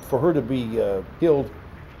for her to be killed,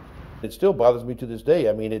 it still bothers me to this day.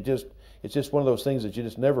 I mean, it's just one of those things that you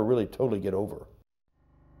just never really totally get over.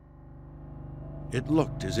 It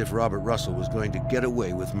looked as if Robert Russell was going to get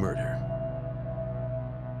away with murder.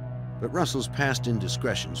 But Russell's past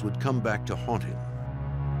indiscretions would come back to haunt him.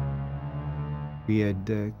 We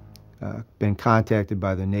had been contacted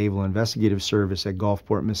by the Naval Investigative Service at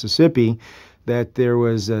Gulfport, Mississippi, that there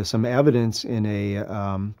was some evidence in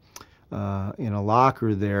a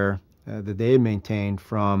locker there that they had maintained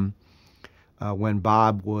from when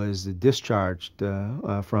Bob was discharged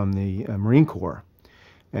from the Marine Corps.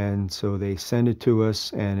 And so they sent it to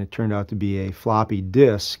us, and it turned out to be a floppy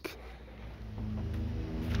disk.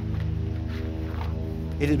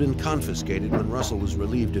 It had been confiscated when Russell was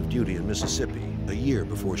relieved of duty in Mississippi, a year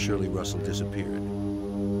before Shirley Russell disappeared.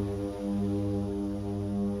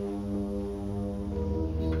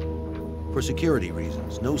 For security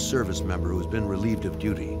reasons, no service member who has been relieved of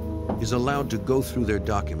duty is allowed to go through their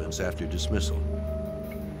documents after dismissal.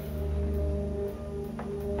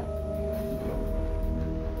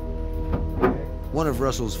 One of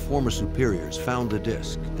Russell's former superiors found the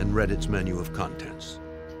disk and read its menu of contents.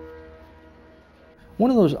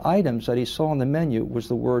 One of those items that he saw on the menu was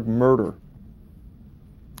the word murder.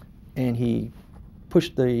 And he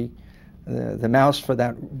pushed the mouse for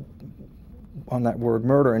that, on that word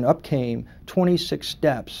murder, and up came 26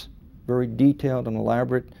 steps, very detailed and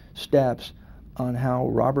elaborate steps on how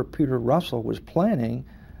Robert Peter Russell was planning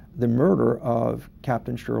the murder of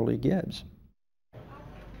Captain Shirley Gibbs.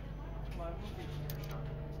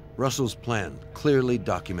 Russell's plan clearly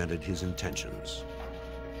documented his intentions.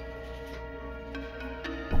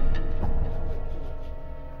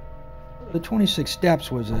 The 26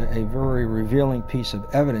 steps was a very revealing piece of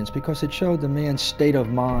evidence because it showed the man's state of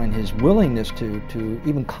mind, his willingness to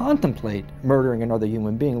even contemplate murdering another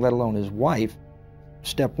human being, let alone his wife.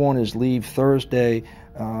 Step 1 is leave Thursday,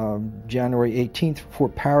 January 18th for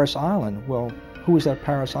Paris Island. Well, who is that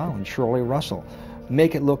Paris Island? Shirley Russell.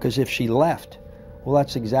 Make it look as if she left. Well,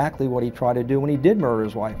 that's exactly what he tried to do when he did murder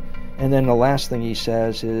his wife. And then the last thing he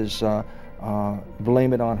says is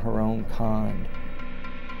blame it on her own kind,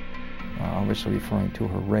 obviously referring to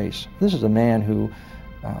her race. This is a man who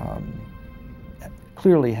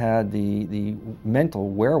clearly had the mental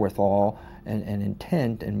wherewithal and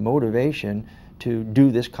intent and motivation to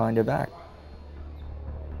do this kind of act.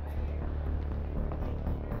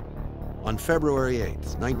 On February 8,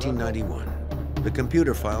 1991, the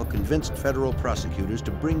computer file convinced federal prosecutors to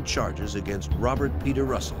bring charges against Robert Peter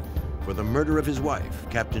Russell for the murder of his wife,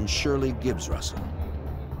 Captain Shirley Gibbs Russell.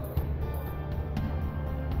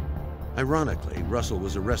 Ironically, Russell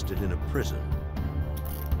was arrested in a prison.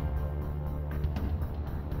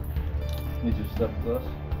 Need you to step with us?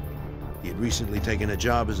 He had recently taken a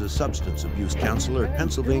job as a substance abuse counselor at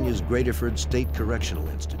Pennsylvania's Graterford State Correctional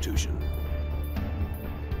Institution.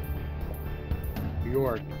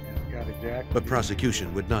 York, got a jack. But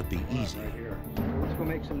prosecution would not be easy. Let's go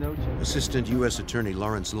make some notes. Assistant U.S. Attorney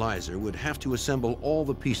Lawrence Leiser would have to assemble all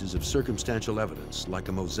the pieces of circumstantial evidence like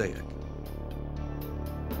a mosaic.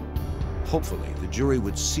 Hopefully, the jury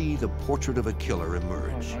would see the portrait of a killer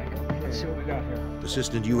emerge. Let's see what we got here.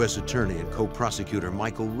 Assistant U.S. Attorney and co-prosecutor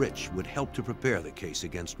Michael Rich would help to prepare the case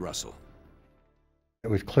against Russell. It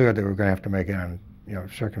was clear that we were going to have to make it on,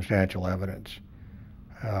 circumstantial evidence.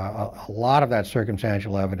 A lot of that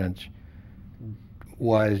circumstantial evidence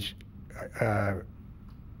was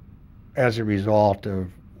as a result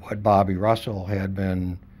of what Bobby Russell had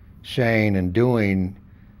been saying and doing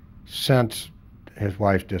since his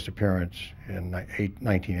wife's disappearance in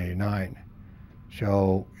 1989.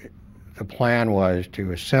 So the plan was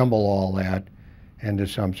to assemble all that into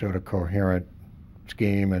some sort of coherent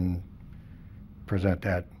scheme and present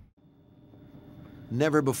that.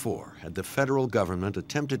 Never before had the federal government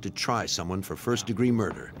attempted to try someone for first-degree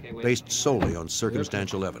murder based solely on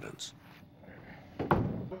circumstantial evidence.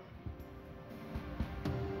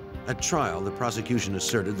 At trial, the prosecution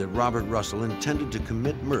asserted that Robert Russell intended to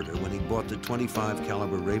commit murder when he bought the .25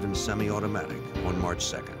 caliber Raven semi-automatic on March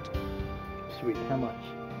 2nd. Sweet, how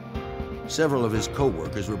much? Several of his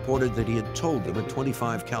co-workers reported that he had told them a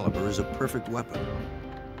 .25 caliber is a perfect weapon.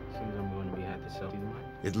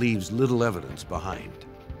 It leaves little evidence behind.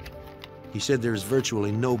 He said there is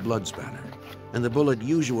virtually no blood spatter, and the bullet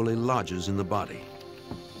usually lodges in the body.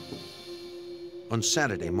 On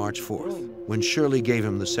Saturday, March 4th, when Shirley gave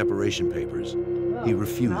him the separation papers, he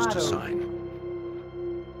refused to sign.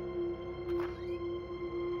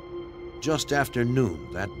 Just after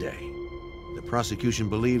noon that day, the prosecution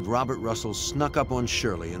believed Robert Russell snuck up on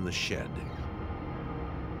Shirley in the shed.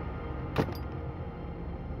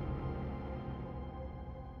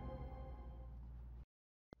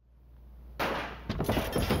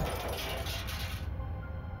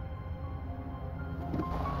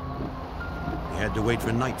 He had to wait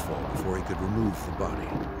for nightfall before he could remove the body.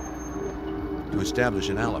 To establish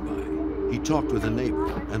an alibi, he talked with a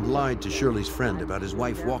neighbor and lied to Shirley's friend about his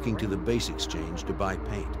wife walking to the base exchange to buy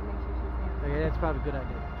paint. Okay, that's probably a good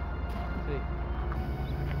idea. See.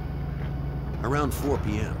 Around 4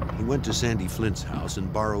 p.m., he went to Sandy Flint's house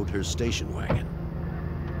and borrowed her station wagon.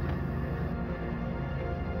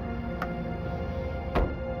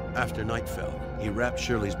 After night fell, he wrapped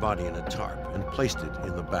Shirley's body in a tarp and placed it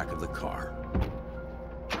in the back of the car.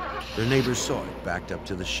 Their neighbors saw it backed up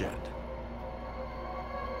to the shed.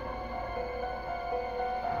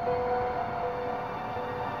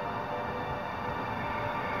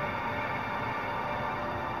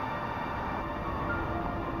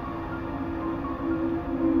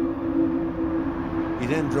 He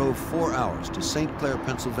then drove 4 hours to St. Clair,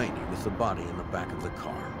 Pennsylvania with the body in the back of the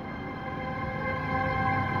car.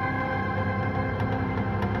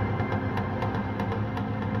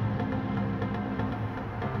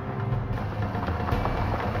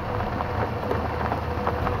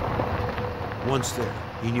 Once there,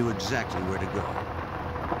 he knew exactly where to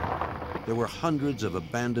go. There were hundreds of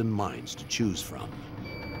abandoned mines to choose from.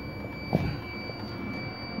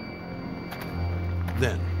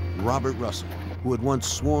 Then, Robert Russell, who had once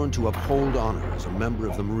sworn to uphold honor as a member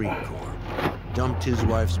of the Marine Corps, dumped his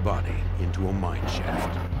wife's body into a mine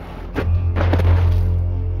shaft.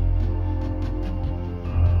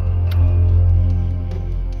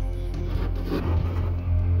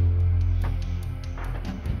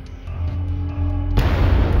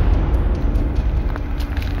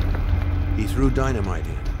 He threw dynamite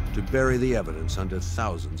in to bury the evidence under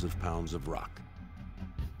thousands of pounds of rock.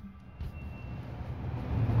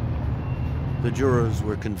 The jurors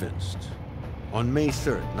were convinced. On May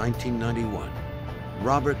 3rd, 1991,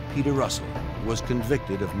 Robert Peter Russell was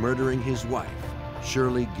convicted of murdering his wife,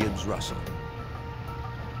 Shirley Gibbs Russell.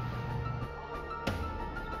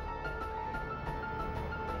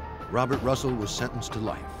 Robert Russell was sentenced to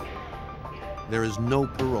life. There is no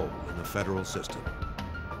parole in the federal system.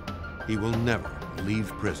 He will never leave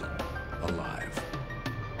prison alive.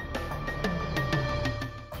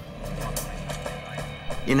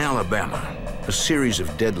 In Alabama, a series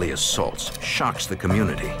of deadly assaults shocks the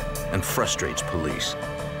community and frustrates police.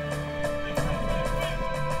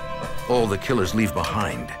 All the killers leave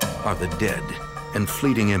behind are the dead and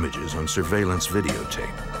fleeting images on surveillance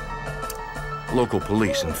videotape. Local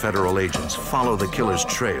police and federal agents follow the killer's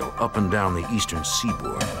trail up and down the eastern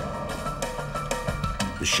seaboard.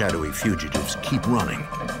 The shadowy fugitives keep running,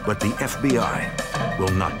 but the FBI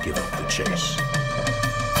will not give up the chase.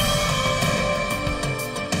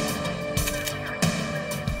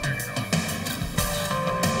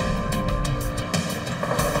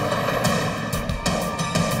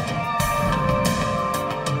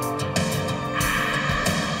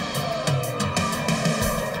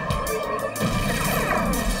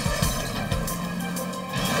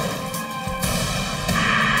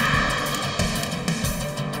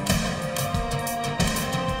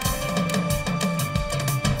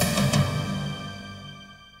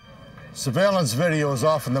 Surveillance video is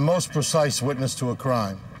often the most precise witness to a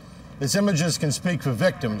crime. Its images can speak for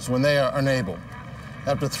victims when they are unable.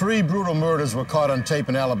 After 3 brutal murders were caught on tape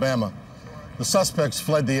in Alabama, the suspects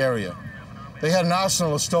fled the area. They had an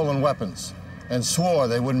arsenal of stolen weapons and swore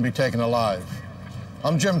they wouldn't be taken alive.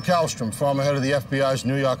 I'm Jim Kallstrom, former head of the FBI's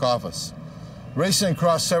New York office. Racing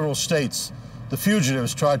across several states, the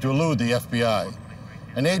fugitives tried to elude the FBI,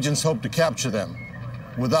 and agents hoped to capture them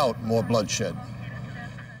without more bloodshed.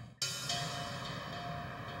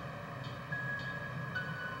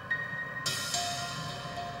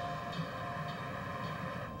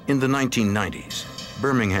 In the 1990s,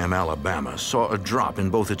 Birmingham, Alabama saw a drop in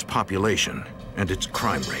both its population and its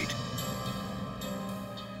crime rate.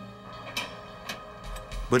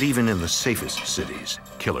 But even in the safest cities,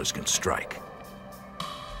 killers can strike.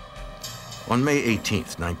 On May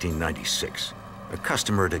 18th, 1996, a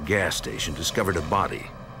customer at a gas station discovered a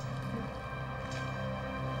body.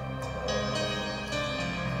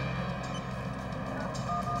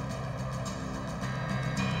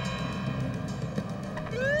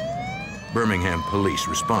 Birmingham police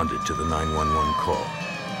responded to the 911 call.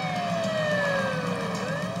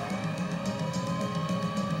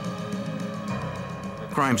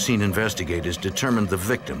 Crime scene investigators determined the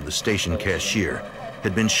victim, the station cashier,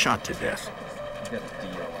 had been shot to death.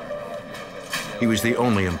 He was the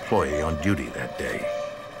only employee on duty that day.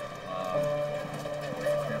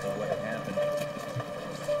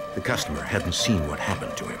 The customer hadn't seen what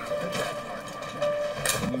happened to him.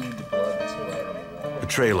 A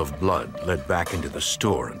trail of blood led back into the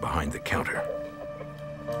store and behind the counter.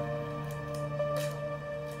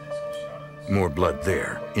 More blood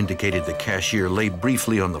there indicated the cashier lay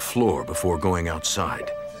briefly on the floor before going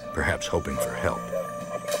outside, perhaps hoping for help.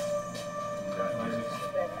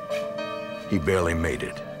 He barely made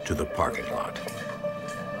it to the parking lot.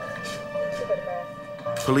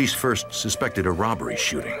 Police first suspected a robbery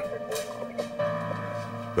shooting,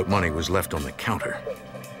 but money was left on the counter,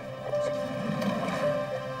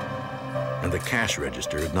 and the cash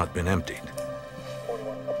register had not been emptied.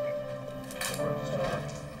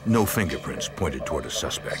 No fingerprints pointed toward a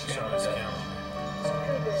suspect,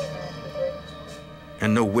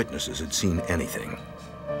 and no witnesses had seen anything.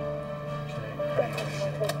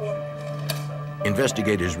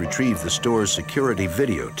 Investigators retrieved the store's security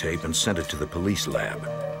videotape and sent it to the police lab.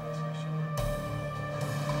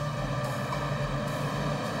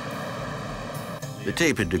 The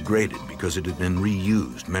tape had degraded because it had been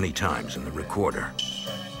reused many times in the recorder.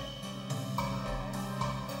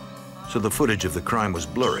 So the footage of the crime was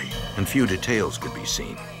blurry and few details could be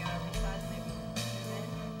seen.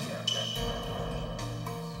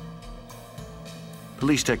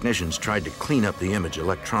 Police technicians tried to clean up the image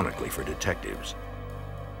electronically for detectives.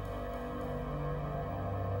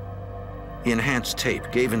 The enhanced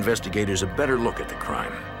tape gave investigators a better look at the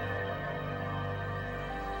crime.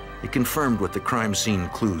 It confirmed what the crime scene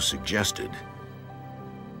clues suggested.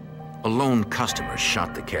 A lone customer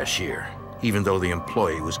shot the cashier, even though the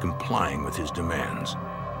employee was complying with his demands.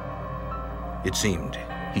 It seemed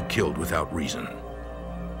he killed without reason.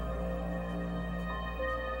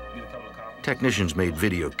 Technicians made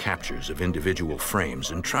video captures of individual frames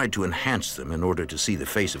and tried to enhance them in order to see the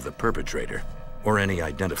face of the perpetrator or any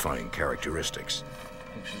identifying characteristics.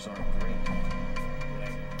 Pictures aren't great.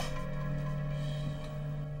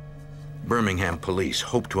 Birmingham police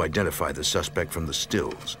hoped to identify the suspect from the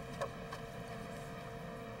stills.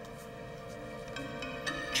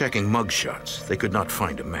 Checking mugshots, they could not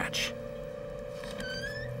find a match.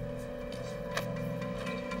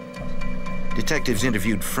 Detectives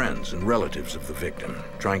interviewed friends and relatives of the victim,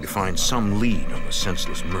 trying to find some lead on the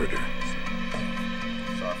senseless murder.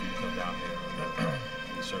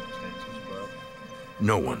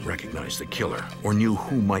 No one recognized the killer or knew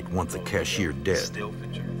who might want the cashier dead.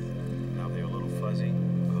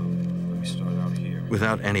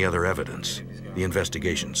 Without any other evidence, The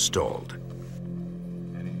investigation stalled.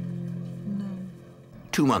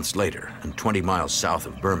 2 months later, and 20 miles south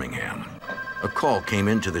of Birmingham, a call came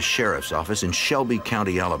into the sheriff's office in Shelby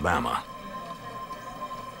County, Alabama.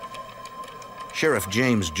 Sheriff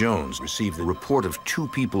James Jones received the report of 2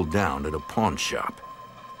 people downed at a pawn shop.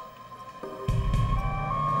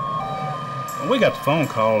 When we got the phone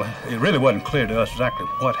call, it really wasn't clear to us exactly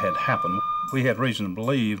what had happened. We had reason to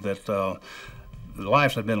believe that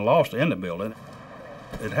lives had been lost in the building.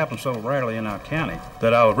 It happened so rarely in our county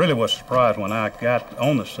that I really was surprised when I got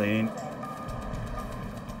on the scene.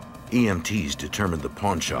 EMTs determined the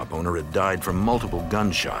pawn shop owner had died from multiple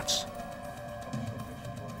gunshots.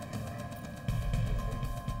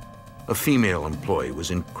 A female employee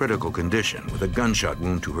was in critical condition with a gunshot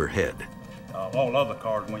wound to her head. All other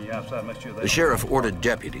cars, when you're outside, make sure they... The sheriff ordered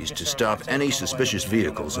deputies to stop any suspicious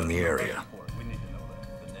vehicles in the area.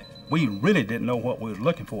 We really didn't know what we were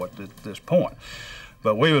looking for at this point.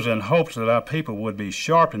 But we was in hopes that our people would be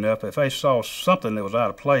sharp enough if they saw something that was out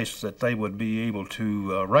of place that they would be able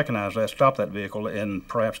to recognize that, stop that vehicle, and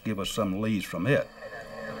perhaps give us some leads from it.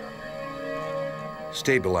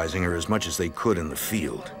 Stabilizing her as much as they could in the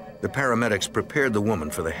field, the paramedics prepared the woman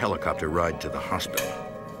for the helicopter ride to the hospital.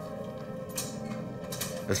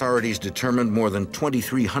 Authorities determined more than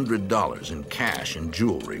 $2,300 in cash and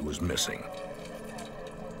jewelry was missing.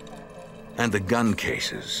 And the gun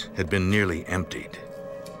cases had been nearly emptied.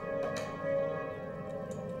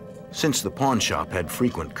 Since the pawn shop had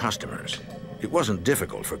frequent customers, it wasn't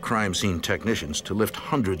difficult for crime scene technicians to lift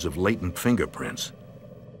hundreds of latent fingerprints.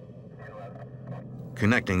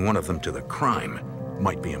 Connecting one of them to the crime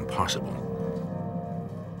might be impossible.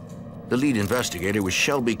 The lead investigator was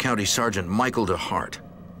Shelby County Sergeant Michael DeHart.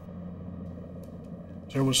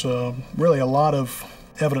 There was really a lot of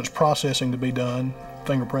evidence processing to be done,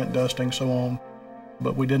 fingerprint dusting, so on,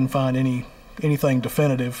 but we didn't find anything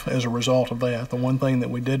definitive as a result of that. The one thing that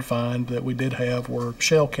we did find that we did have were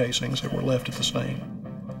shell casings that were left at the scene.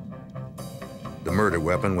 The murder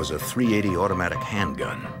weapon was a .380 automatic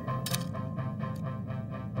handgun.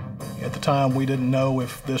 At the time, we didn't know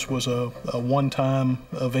if this was a one-time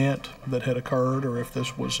event that had occurred or if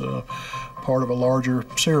this was a part of a larger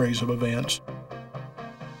series of events.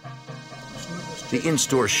 The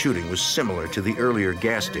in-store shooting was similar to the earlier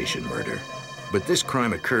gas station murder, but this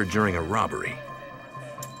crime occurred during a robbery.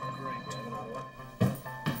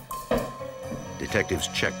 Detectives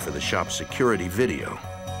checked for the shop's security video.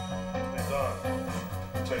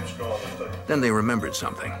 Then they remembered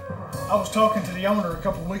something. I was talking to the owner a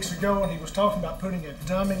couple of weeks ago, and he was talking about putting a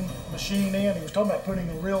dummy machine in. He was talking about putting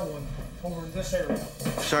a real one over in this area.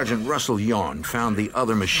 Sergeant Russell Yawn found the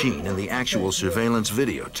other machine in the actual surveillance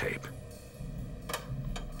videotape.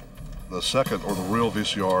 The second, or the real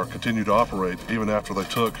VCR, continued to operate even after they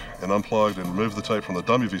took and unplugged and removed the tape from the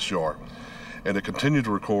dummy VCR. And it continued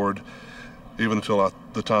to record even until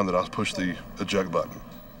the time that I pushed the eject button.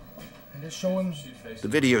 The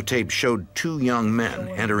videotape showed 2 young men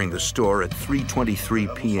entering the store at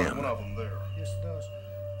 3:23 p.m.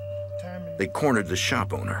 They cornered the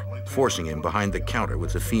shop owner, forcing him behind the counter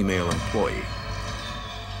with the female employee.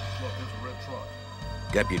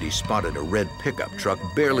 Deputies spotted a red pickup truck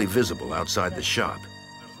barely visible outside the shop.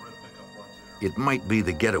 It might be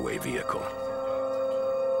the getaway vehicle.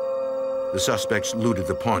 The suspects looted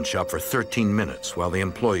the pawn shop for 13 minutes while the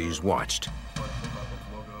employees watched.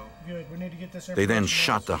 They then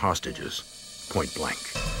shot the hostages, point blank.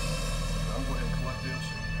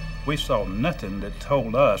 We saw nothing that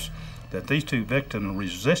told us that these 2 victims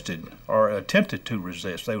resisted or attempted to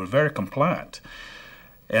resist. They were very compliant.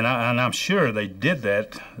 And I'm sure they did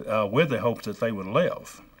that with the hopes that they would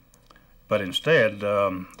live. But instead,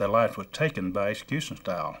 their life was taken by execution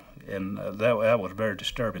style. And that was very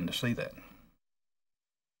disturbing to see that.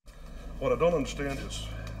 What I don't understand is,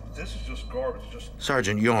 this is just garbage.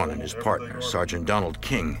 Sergeant Yawn and his partner, Sergeant Donald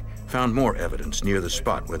King, found more evidence near the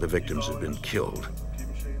spot where the victims had been killed.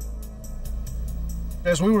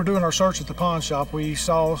 As we were doing our search at the pawn shop, we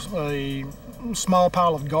saw a small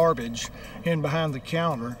pile of garbage in behind the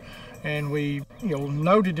counter, and we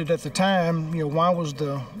noted it at the time. Why was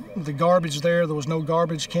the garbage there? There was no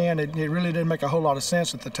garbage can. It really didn't make a whole lot of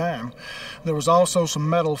sense at the time. There was also some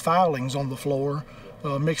metal filings on the floor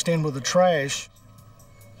mixed in with the trash.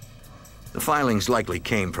 The filings likely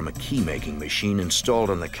came from a key-making machine installed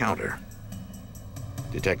on the counter.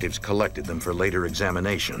 Detectives collected them for later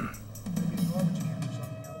examination.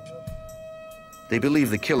 They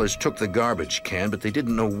believe the killers took the garbage can, but they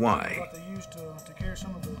didn't know why.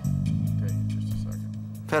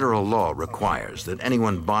 Federal law requires that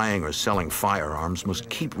anyone buying or selling firearms must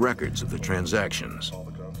keep records of the transactions.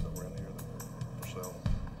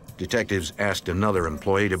 Detectives asked another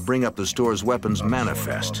employee to bring up the store's weapons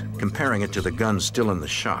manifest, comparing it to the guns still in the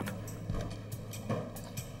shop.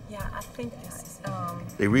 Yeah, I think this is,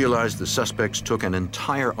 They realized the suspects took an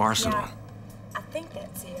entire arsenal. Yeah, I think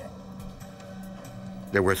that's it.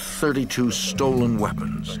 There were 32 stolen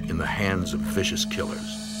weapons in the hands of vicious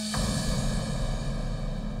killers.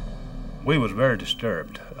 We was very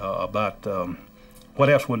disturbed about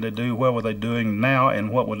what else would they do, what were they doing now,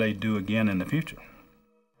 and what would they do again in the future.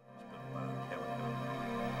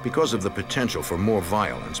 Because of the potential for more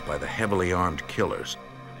violence by the heavily armed killers,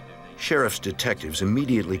 sheriff's detectives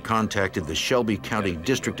immediately contacted the Shelby County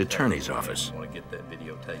District Attorney's Office.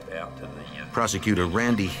 Prosecutor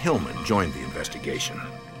Randy Hillman joined the investigation.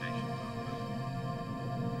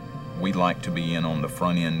 We like to be in on the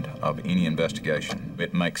front end of any investigation.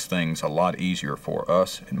 It makes things a lot easier for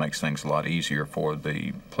us. It makes things a lot easier for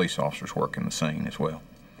the police officers working the scene as well.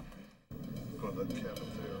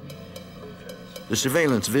 The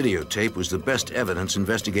surveillance videotape was the best evidence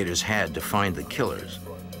investigators had to find the killers.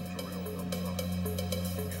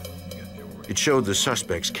 It showed the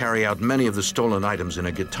suspects carry out many of the stolen items in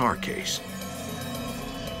a guitar case.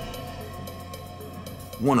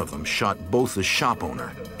 One of them shot both the shop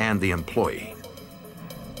owner and the employee.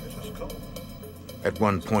 At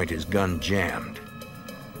one point, his gun jammed.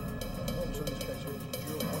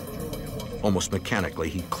 Almost mechanically,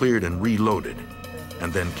 he cleared and reloaded,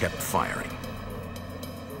 and then kept firing.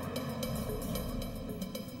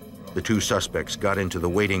 The two suspects got into the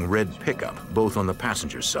waiting red pickup, both on the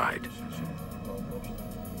passenger side.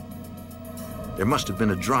 There must have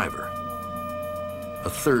been a driver, a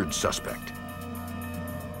third suspect.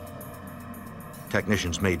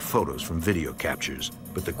 Technicians made photos from video captures,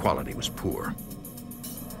 but the quality was poor.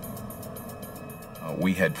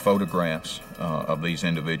 We had photographs of these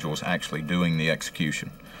individuals actually doing the execution.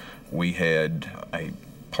 We had a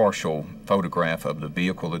partial photograph of the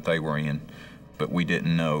vehicle that they were in, but we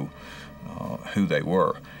didn't know who they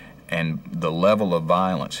were. And the level of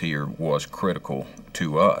violence here was critical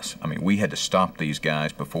to us. I mean, we had to stop these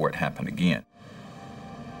guys before it happened again.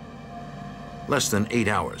 Less than 8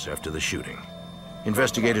 hours after the shooting,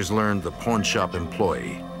 investigators learned the pawn shop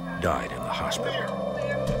employee died in the hospital.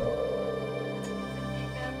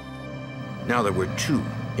 Now there were 2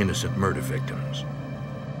 innocent murder victims.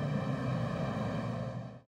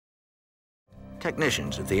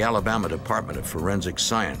 Technicians at the Alabama Department of Forensic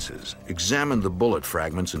Sciences examined the bullet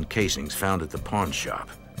fragments and casings found at the pawn shop.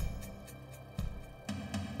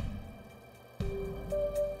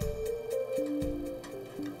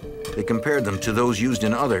 They compared them to those used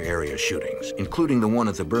in other area shootings, including the one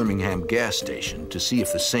at the Birmingham gas station, to see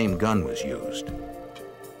if the same gun was used.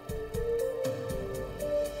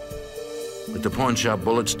 But the pawn shop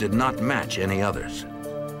bullets did not match any others.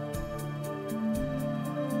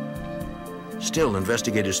 Still,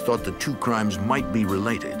 investigators thought the 2 crimes might be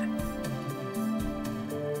related.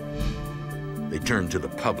 They turned to the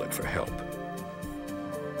public for help.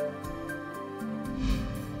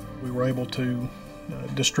 We were able to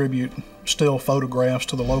distribute still photographs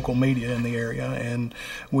to the local media in the area, and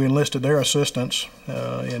we enlisted their assistance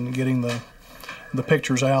in getting the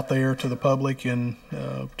pictures out there to the public and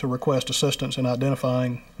to request assistance in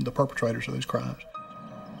identifying the perpetrators of these crimes.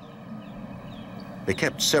 They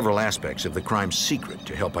kept several aspects of the crime secret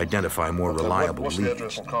to help identify more reliable What's leads. the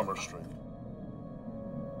address on Commerce Street?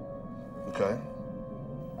 Okay.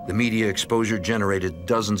 The media exposure generated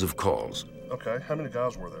dozens of calls. Okay, how many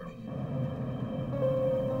guys were there?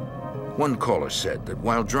 One caller said that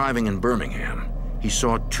while driving in Birmingham, he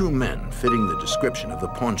saw 2 men fitting the description of the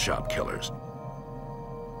pawn shop killers.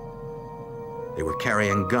 They were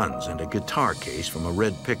carrying guns and a guitar case from a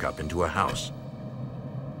red pickup into a house.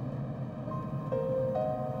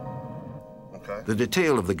 Okay. The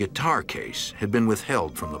detail of the guitar case had been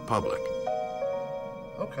withheld from the public.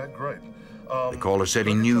 Okay, great. The caller said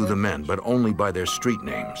he knew the men, but only by their street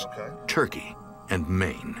names, Okay. Turkey and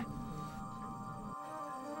Maine.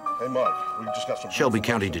 Hey, Mike, we just got some Shelby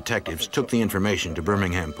County detectives took the information to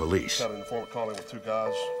Birmingham police. Got an informant calling with 2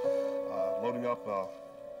 guys loading up.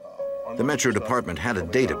 The Metro Department had a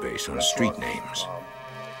database on street names.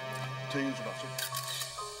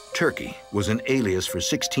 Turkey was an alias for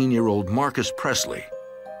 16-year-old Marcus Presley.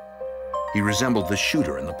 He resembled the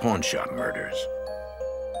shooter in the pawn shop murders.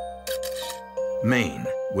 Maine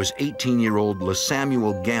was 18-year-old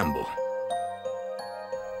LaSamuel Gamble.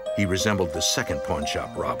 He resembled the second pawn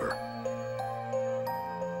shop robber.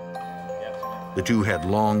 The 2 had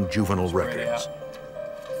long juvenile records.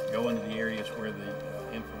 Go into the areas where the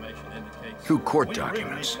information indicates. Through court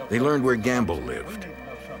documents, they learned where Gamble lived.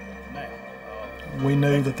 We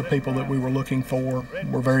knew that the people that we were looking for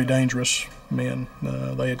were very dangerous men.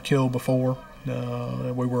 They had killed before.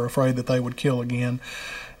 We were afraid that they would kill again.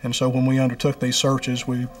 And so when we undertook these searches,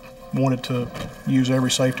 we wanted to use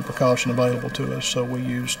every safety precaution available to us. So we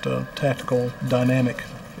used tactical, dynamic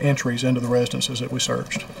entries into the residences that we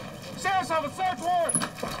searched. Sheriff's Office, search warrant!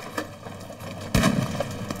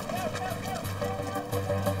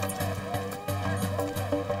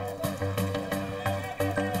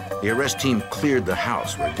 The arrest team cleared the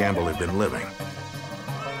house where Gamble had been living.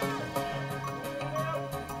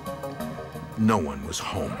 No one was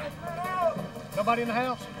home. Nobody in the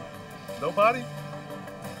house? Nobody?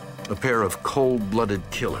 A pair of cold-blooded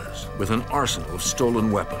killers with an arsenal of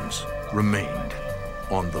stolen weapons remained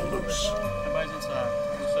on the loose. Everybody's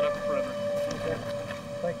inside. We'll set up the perimeter. Okay.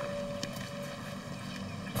 Thank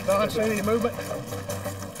you. Don't see any movement?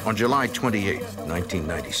 On July 28,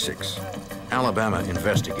 1996, Alabama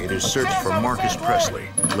investigators searched for Marcus Presley,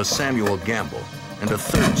 LaSamuel Gamble, and a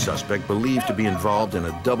third suspect believed to be involved in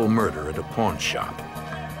a double murder at a pawn shop.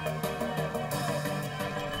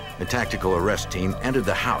 The tactical arrest team entered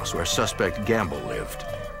the house where suspect Gamble lived,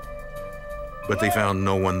 but they found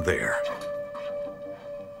no one there.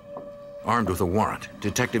 Armed with a warrant,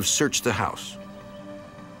 detectives searched the house.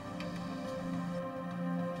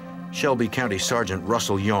 Shelby County Sergeant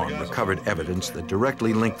Russell Yawn recovered evidence that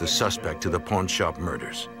directly linked the suspect to the pawn shop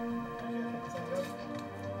murders.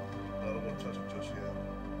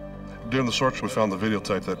 During the search, we found the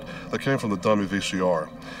videotape that came from the dummy VCR.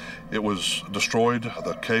 It was destroyed,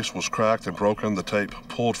 the case was cracked and broken, the tape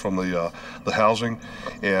pulled from the housing,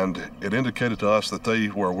 and it indicated to us that they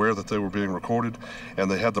were aware that they were being recorded, and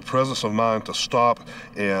they had the presence of mind to stop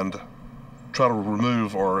and try to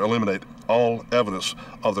remove or eliminate all evidence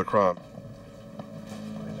of their crime.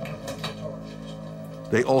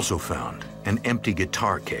 They also found an empty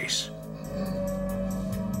guitar case.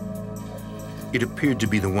 It appeared to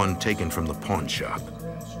be the one taken from the pawn shop.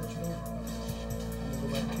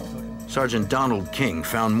 Sergeant Donald King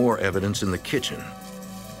found more evidence in the kitchen.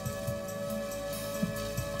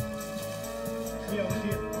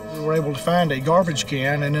 We were able to find a garbage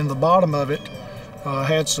can, and in the bottom of it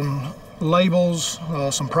had some labels,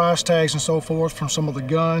 some price tags and so forth from some of the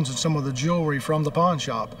guns and some of the jewelry from the pawn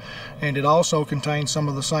shop. And it also contained some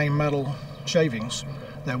of the same metal shavings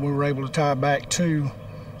that we were able to tie back to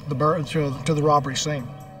the robbery scene.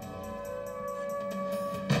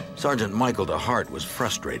 Sergeant Michael DeHart was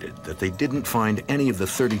frustrated that they didn't find any of the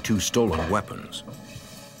 32 stolen weapons.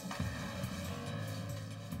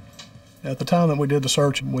 At the time that we did the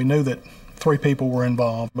search, we knew that 3 people were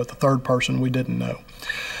involved, but the third person we didn't know.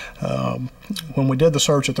 When we did the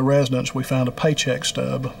search at the residence, we found a paycheck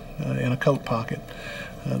stub in a coat pocket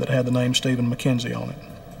that had the name Stephen McKenzie on it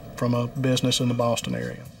from a business in the Boston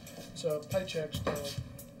area. So paycheck stub.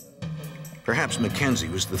 Perhaps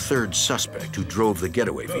McKenzie was the third suspect who drove the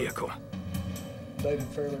getaway vehicle. Dated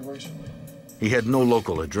fairly recently. He had no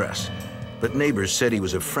local address, but neighbors said he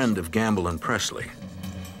was a friend of Gamble and Presley.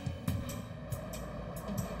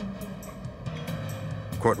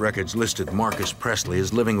 Court records listed Marcus Presley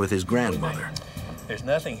as living with his grandmother. There's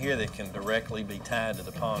nothing here that can directly be tied to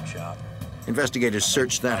the pawn shop. Investigators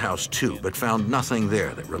searched that house too, but found nothing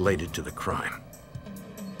there that related to the crime.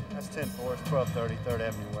 That's 10-4, it's 1230 3rd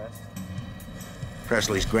Avenue West.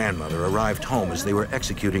 Presley's grandmother arrived home as they were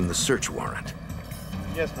executing the search warrant.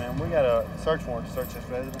 Yes, ma'am. We got a search warrant to search this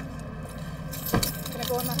residence. Can I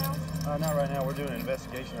go in my house? Not right now. We're doing an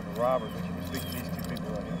investigation of a robbery, but you can speak to these 2 people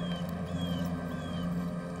right here.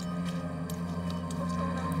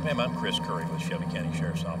 Ma'am, I'm Chris Curry with Shelby County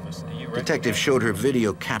Sheriff's Office. Do you Detective showed her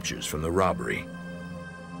video captures from the robbery.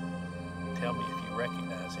 Tell me if you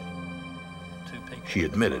recognize anyone. 2 people. She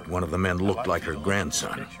admitted one of the men looked like her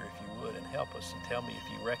grandson. Picture if you would and help us and tell me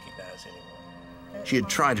if you recognize anyone. She had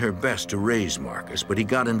tried her best to raise Marcus, but he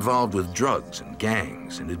got involved with drugs and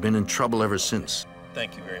gangs and had been in trouble ever since.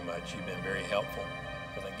 Thank you very much. You've been very helpful.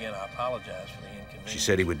 But again, I apologize for the inconvenience. She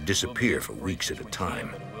said he would disappear for weeks at a time.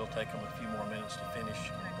 But it will take him a few more minutes to finish.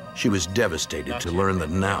 She was devastated to learn that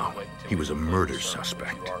now he was a murder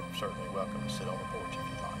suspect. You are certainly welcome to sit on the porch if you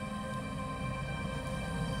like.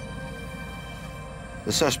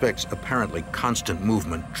 The suspect's apparently constant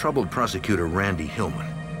movement troubled prosecutor Randy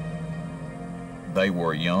Hillman. They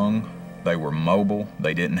were young, they were mobile,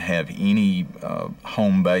 they didn't have any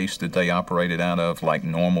home base that they operated out of like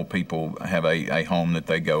normal people have a home that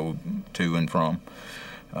they go to and from.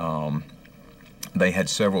 They had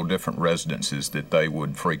several different residences that they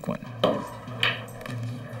would frequent.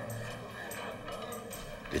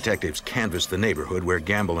 Detectives canvassed the neighborhood where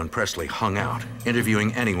Gamble and Presley hung out,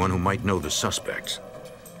 interviewing anyone who might know the suspects.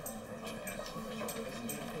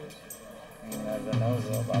 as I know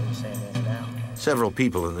of. I'm just saying this now. Several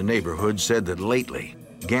people in the neighborhood said that lately,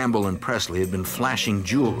 Gamble and Presley had been flashing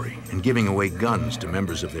jewelry and giving away guns to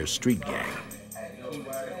members of their street gang.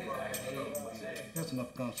 That's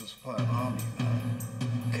enough guns to supply an army.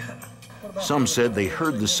 Some said they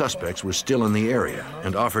heard the suspects were still in the area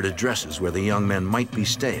and offered addresses where the young men might be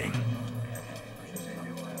staying.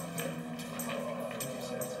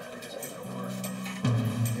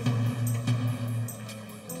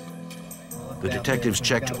 The detectives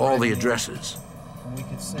checked all the addresses.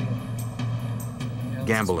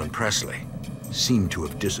 Gamble and Presley seemed to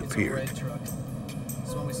have disappeared.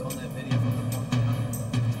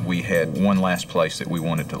 We had one last place that we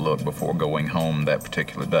wanted to look before going home that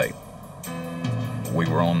particular day. We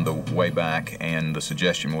were on the way back, and the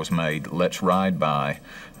suggestion was made, let's ride by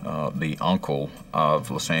the uncle of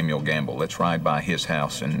LaSamuel Gamble. Let's ride by his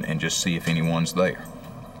house and just see if anyone's there.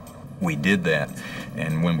 We did that,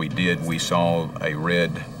 and when we did, we saw a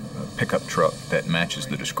red pickup truck that matches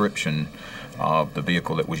the description of the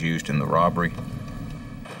vehicle that was used in the robbery.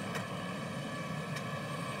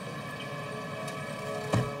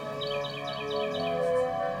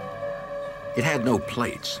 It had no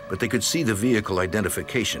plates, but they could see the vehicle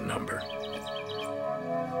identification number.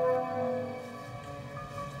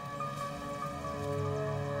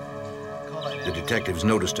 The detectives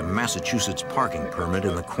noticed a Massachusetts parking permit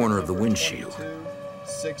in the corner of the windshield.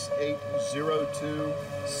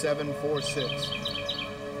 6802746.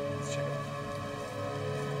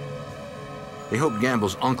 They hoped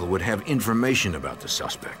Gamble's uncle would have information about the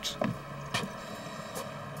suspects.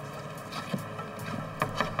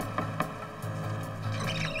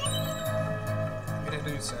 Good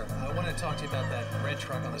afternoon, sir. I want to talk to you about that red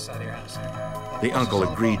truck on the side of your house. The uncle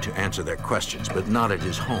agreed to answer their questions, but not at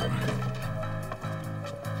his home.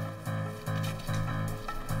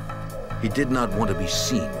 He did not want to be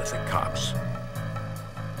seen with the cops.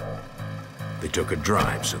 They took a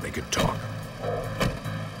drive so they could talk.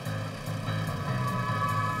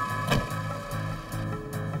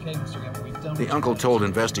 Okay, Mr. Gamble, we've done. The uncle told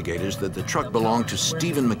investigators that the truck belonged to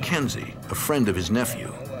Stephen McKenzie, a friend of his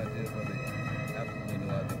nephew.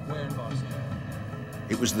 Where in Boston?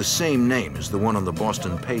 It was the same name as the one on the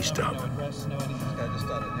Boston pay stub.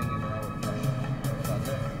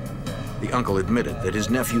 The uncle admitted that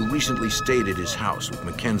his nephew recently stayed at his house with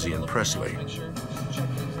McKenzie and Presley.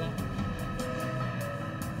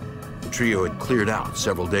 The trio had cleared out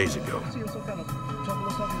several days ago.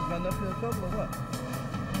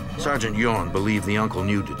 Sergeant Yawn believed the uncle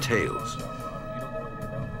knew details.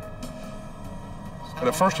 And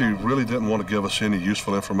at first he really didn't want to give us any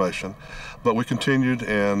useful information, but we continued,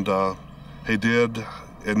 and he did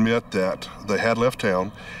admit that they had left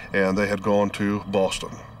town and they had gone to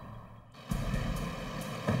Boston.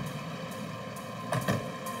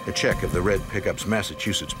 A check of the red pickup's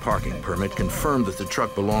Massachusetts parking permit confirmed that the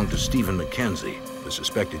truck belonged to Stephen McKenzie, the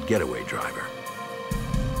suspected getaway driver.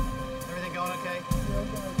 Everything going okay?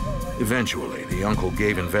 Eventually, the uncle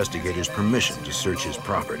gave investigators permission to search his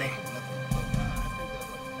property.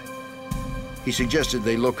 He suggested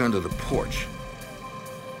they look under the porch.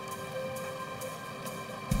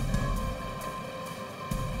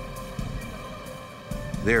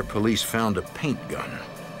 There, police found a paint gun.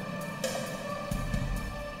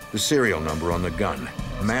 The serial number on the gun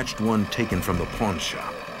matched one taken from the pawn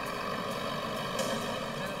shop.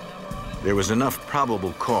 There was enough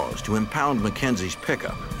probable cause to impound McKenzie's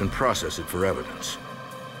pickup and process it for evidence.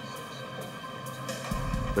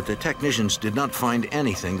 But the technicians did not find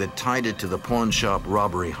anything that tied it to the pawn shop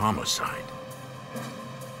robbery homicide.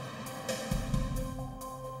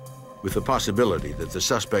 With the possibility that the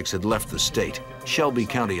suspects had left the state, Shelby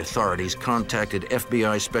County authorities contacted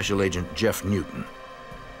FBI Special Agent Jeff Newton.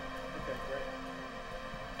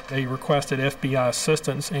 They requested FBI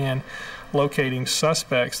assistance in locating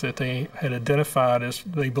suspects that they had identified as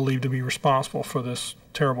they believed to be responsible for this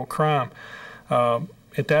terrible crime.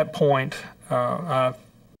 At that point, I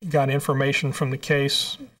got information from the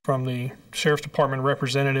case from the Sheriff's Department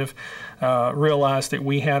representative, realized that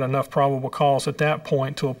we had enough probable cause at that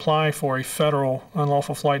point to apply for a federal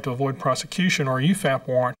unlawful flight to avoid prosecution, or UFAP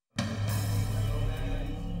warrant.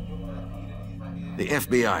 The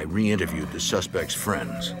FBI re-interviewed the suspect's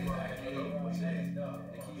friends.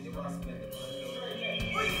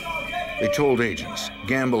 They told agents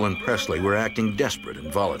Gamble and Presley were acting desperate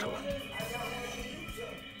and volatile,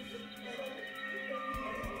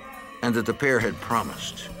 and that the pair had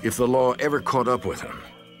promised, if the law ever caught up with them,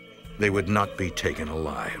 they would not be taken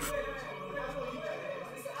alive.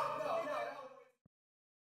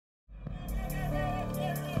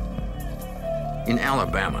 In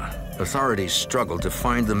Alabama, authorities struggled to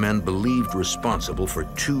find the men believed responsible for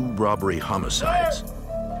 2 robbery homicides.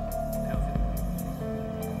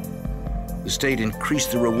 The state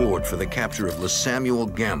increased the reward for the capture of LeSamuel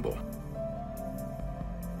Gamble,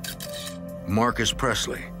 Marcus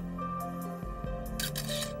Presley,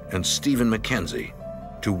 and Stephen McKenzie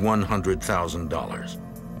to $100,000.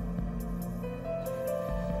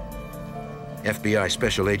 FBI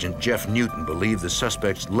Special Agent Jeff Newton believed the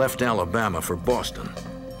suspects left Alabama for Boston.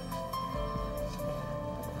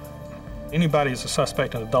 Anybody who's a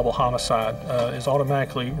suspect in a double homicide is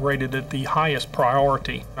automatically rated at the highest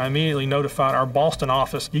priority. I immediately notified our Boston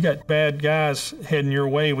office, you got bad guys heading your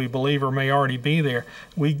way we believe or may already be there.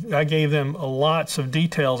 I gave them lots of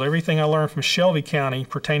details, everything I learned from Shelby County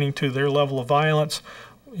pertaining to their level of violence,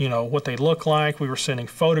 you know, what they look like. We were sending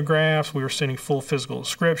photographs, we were sending full physical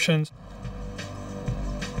descriptions.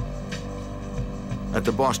 At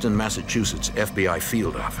the Boston, Massachusetts FBI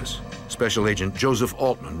field office, Special Agent Joseph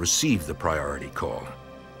Altman received the priority call.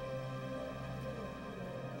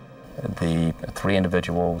 The 3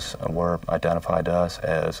 individuals were identified to us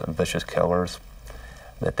as vicious killers,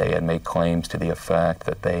 that they had made claims to the effect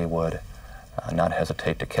that they would not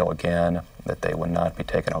hesitate to kill again, that they would not be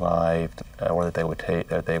taken alive, or that they would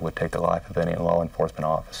take the life of any law enforcement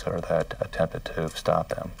officer that attempted to stop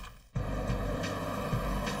them.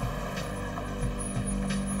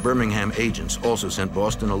 Birmingham agents also sent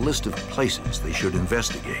Boston a list of places they should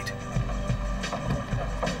investigate.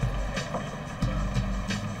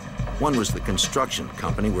 One was the construction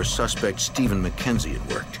company where suspect Stephen McKenzie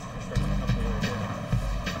had worked.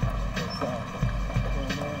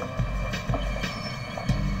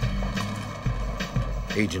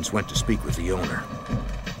 Agents went to speak with the owner.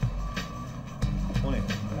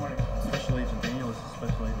 Special Agent Daniel, this is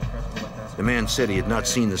Special Agent Presley. The man said he had not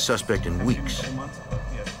seen the suspect in weeks.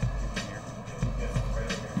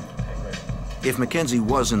 If McKenzie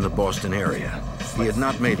was in the Boston area, he had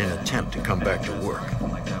not made an attempt to come back to work.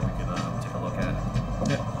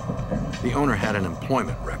 The owner had an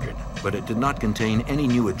employment record, but it did not contain any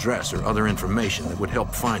new address or other information that would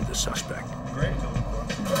help find the suspect. Great.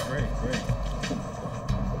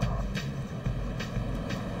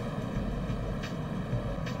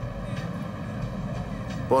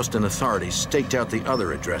 Boston authorities staked out the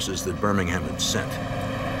other addresses that Birmingham had sent,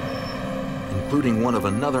 including one of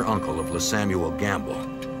another uncle of LeSamuel Gamble.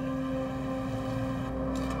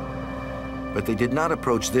 But they did not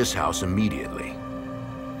approach this house immediately.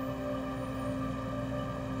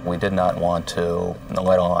 We did not want to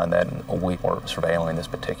let on that we were surveilling this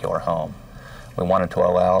particular home. We wanted to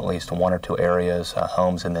allow at least 1 or 2 areas,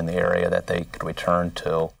 homes in the area that they could return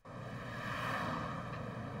to.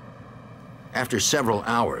 After several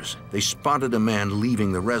hours, they spotted a man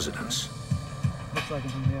leaving the residence. Looks like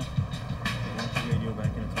it's in here. Radio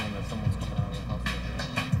back in and tell them that someone's coming out of the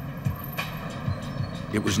house.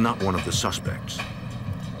 It was not one of the suspects.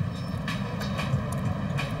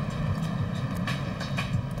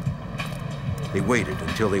 They waited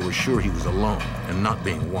until they were sure he was alone and not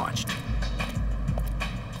being watched.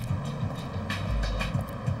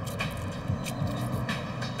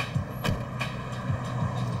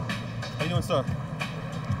 How you doing, sir?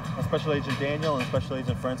 I'm Special Agent Daniel and Special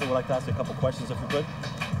Agent Frenzel would like to ask you a couple questions if we could.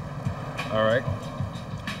 All right.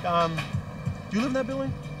 Do you live in that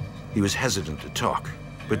building? He was hesitant to talk,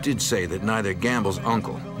 but did say that neither Gamble's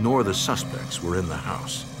uncle nor the suspects were in the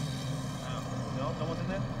house. No one's in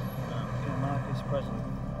there? Marcus Presley.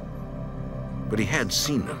 But he had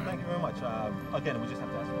seen them. Thank you very much. Again, we just have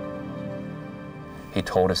to ask you. He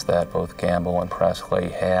told us that both Gamble and Presley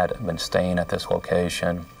had been staying at this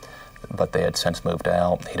location, but they had since moved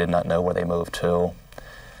out. He did not know where they moved to.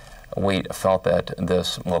 We felt that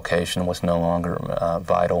this location was no longer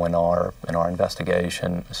vital in our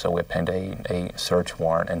investigation, so we obtained a search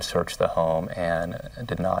warrant and searched the home and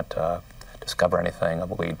did not discover anything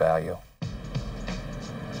of lead value.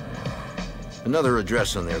 Another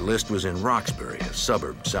address on their list was in Roxbury, a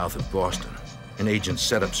suburb south of Boston. An agent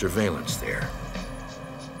set up surveillance there.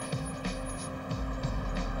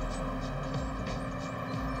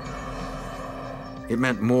 It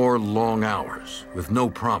meant more long hours with no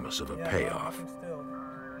promise of a payoff.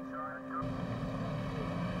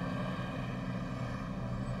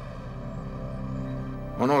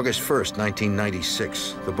 On August 1st,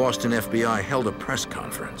 1996, the Boston FBI held a press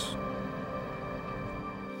conference.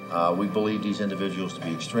 We believe these individuals to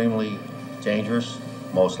be extremely dangerous,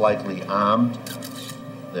 most likely armed.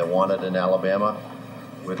 They're wanted in Alabama.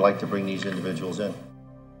 We'd like to bring these individuals in.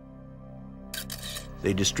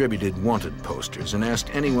 They distributed wanted posters and asked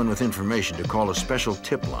anyone with information to call a special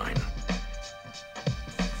tip line.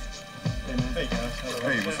 Hey, guys.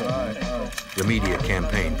 Hey, what's The media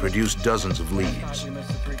campaign produced dozens of leads.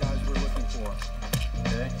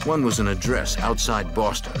 One was an address outside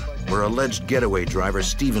Boston where alleged getaway driver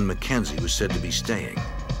Stephen McKenzie was said to be staying.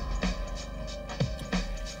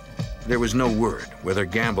 There was no word whether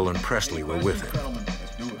Gamble and Presley were with him.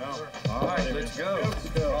 All right, let's go.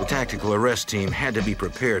 The tactical arrest team had to be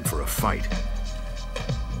prepared for a fight.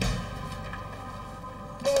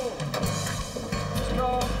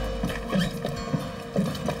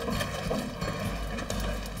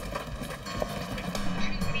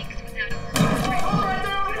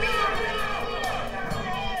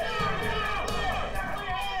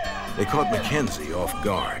 They caught McKenzie off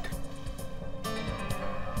guard.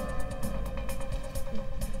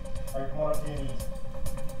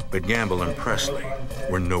 But Gamble and Presley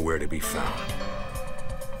were nowhere to be found.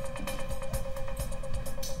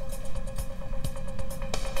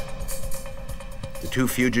 The two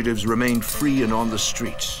fugitives remained free and on the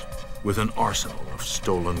streets with an arsenal of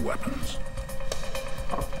stolen weapons.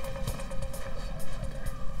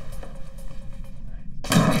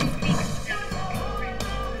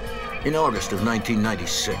 In August of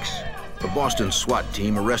 1996, the Boston SWAT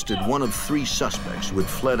team arrested one of 3 suspects who had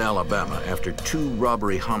fled Alabama after 2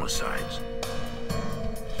 robbery homicides.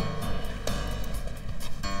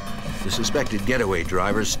 The suspected getaway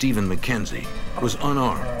driver, Stephen McKenzie, was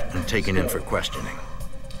unarmed and taken in for questioning.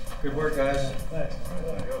 Good work, guys. Thanks.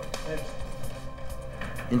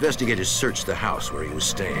 Investigators searched the house where he was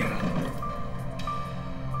staying.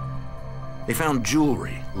 They found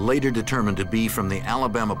jewelry, later determined to be from the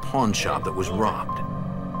Alabama pawn shop that was robbed.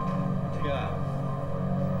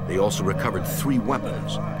 They also recovered 3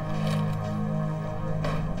 weapons.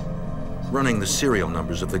 Running the serial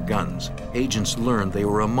numbers of the guns, agents learned they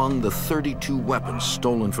were among the 32 weapons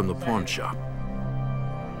stolen from the pawn shop.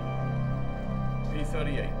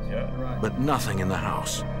 P38, yeah, right. But nothing in the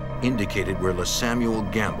house indicated where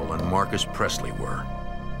LaSamuel Gamble and Marcus Presley were.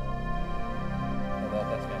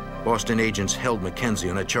 Boston agents held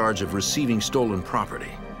McKenzie on a charge of receiving stolen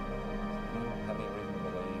property.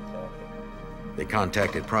 They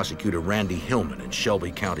contacted prosecutor Randy Hillman in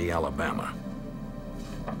Shelby County, Alabama.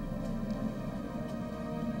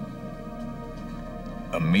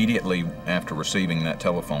 Immediately after receiving that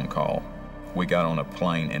telephone call, we got on a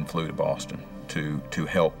plane and flew to Boston to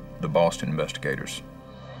help the Boston investigators.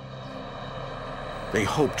 They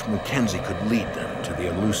hoped McKenzie could lead them to the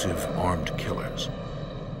elusive armed killers.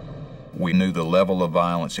 We knew the level of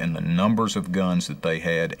violence and the numbers of guns that they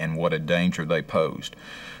had and what a danger they posed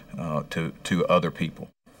to other people.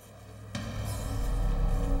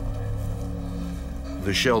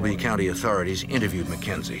 The Shelby County authorities interviewed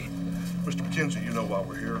McKenzie. Mr. McKenzie, you know why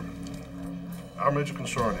we're here. Our major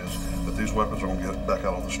concern is that these weapons are going to get back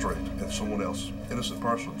out on the street, and someone else, innocent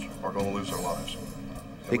persons, are going to lose their lives.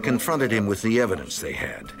 They confronted him with the evidence they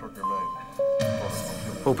had.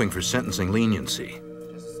 Hoping for sentencing leniency,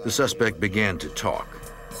 the suspect began to talk.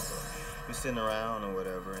 We sitting around or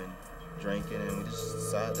whatever and drinking, and we just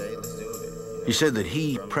decided, hey, let's do it. He said that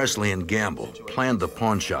he, Presley, and Gamble planned the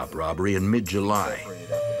pawn shop robbery in mid-July.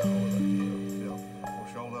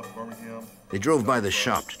 They drove by the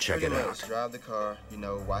shop to check it out. Drive the car, you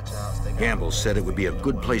know, watch out, stay Gamble said it would be a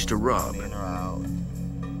good place to rob.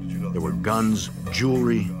 There were guns,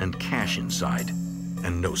 jewelry, and cash inside,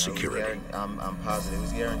 and no security. I'm positive. It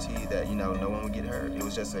was guaranteed that, you know, no one would get hurt. It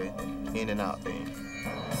was just a in and out thing.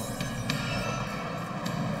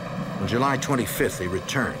 On July 25th, they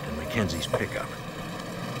returned in McKenzie's pickup.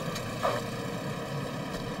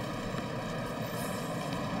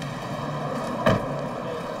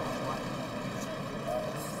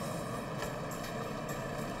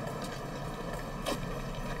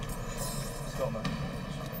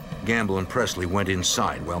 Gamble and Presley went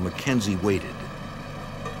inside while McKenzie waited.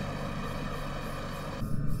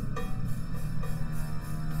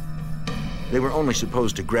 They were only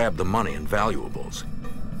supposed to grab the money and valuables.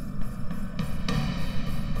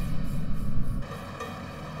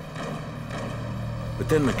 But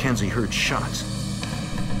then McKenzie heard shots.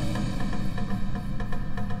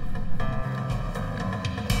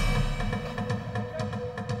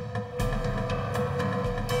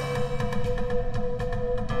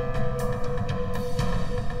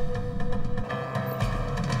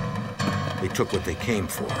 They took what they came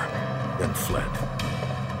for, then fled. I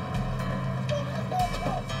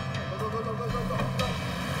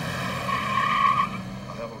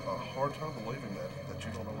have a hard time believing that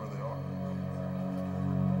you don't know where they are.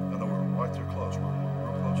 I know we're right there close. We're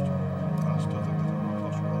real close to them. I still think that they're real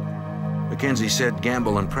close around here. McKenzie said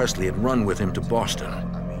Gamble and Presley had run with him to Boston.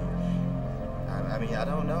 I mean, I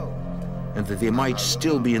don't know. And that they might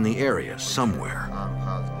still be in the area somewhere. I'm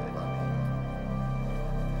positive.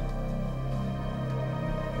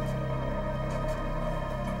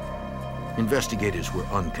 Investigators were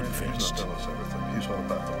unconvinced. He's not done us everything. He's not a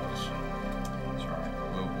pathologist. That's right.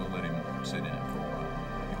 We'll let him sit in it for a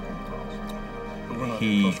while.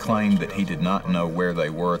 He claimed that he did not know where they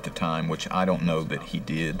were at the time, which I don't know that he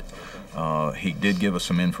did. He did give us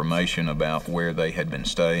some information about where they had been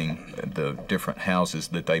staying, the different houses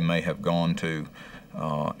that they may have gone to,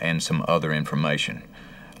 and some other information.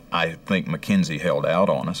 I think Mackenzie held out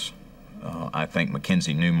on us. I think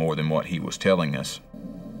Mackenzie knew more than what he was telling us.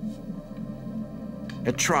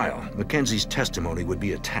 At trial, Mackenzie's testimony would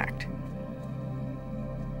be attacked.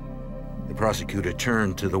 The prosecutor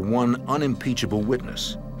turned to the one unimpeachable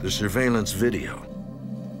witness, the surveillance video.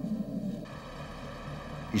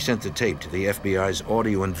 He sent the tape to the FBI's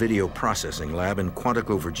audio and video processing lab in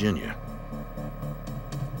Quantico, Virginia.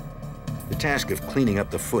 The task of cleaning up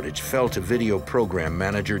the footage fell to video program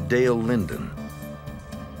manager Dale Linden.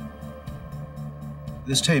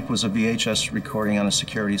 This tape was a VHS recording on a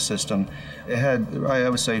security system. It had, I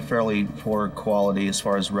would say, fairly poor quality as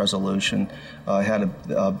far as resolution. It had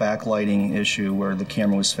a backlighting issue where the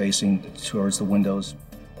camera was facing towards the windows.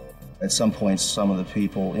 At some points, some of the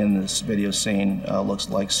people in this video scene looks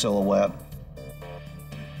like silhouette.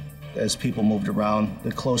 As people moved around,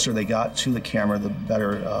 the closer they got to the camera, the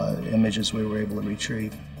better images we were able to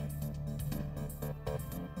retrieve.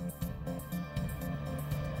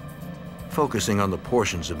 Focusing on the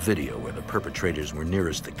portions of video where the perpetrators were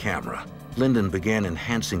nearest the camera, Linden began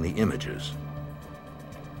enhancing the images.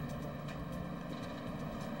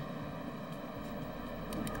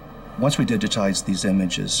 Once we digitize these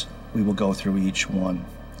images, we will go through each one.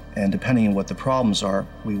 And depending on what the problems are,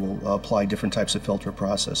 we will apply different types of filter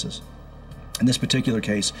processes. In this particular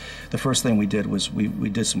case, the first thing we did was we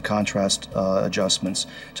did some contrast adjustments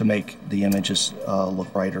to make the images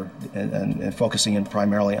look brighter and focusing in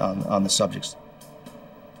primarily on the subjects.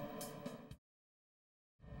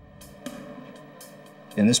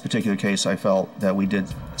 In this particular case, I felt that we did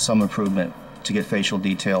some improvement to get facial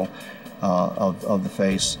detail of the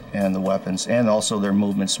face and the weapons, and also their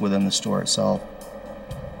movements within the store itself.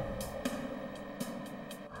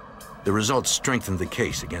 The results strengthened the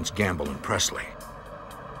case against Gamble and Presley.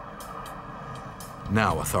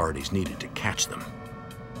 Now authorities needed to catch them.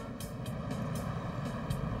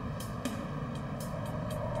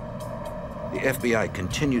 The FBI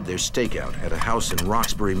continued their stakeout at a house in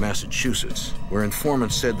Roxbury, Massachusetts, where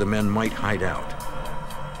informants said the men might hide out.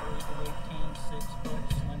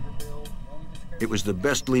 It was the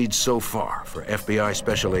best lead so far for FBI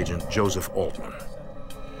Special Agent Joseph Altman.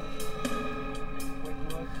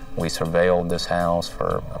 We surveilled this house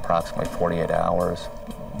for approximately 48 hours.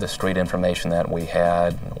 The street information that we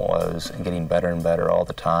had was getting better and better all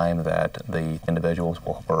the time, that the individuals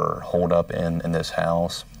were holed up in this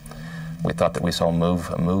house. We thought that we saw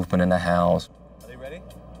movement in the house. Are they ready?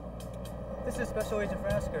 This is Special Agent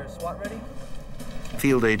Frasker. SWAT ready?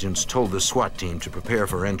 Field agents told the SWAT team to prepare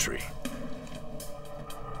for entry.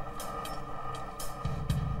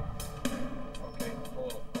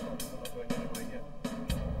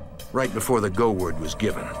 Right before the go word was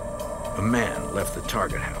given, a man left the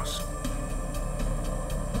target house.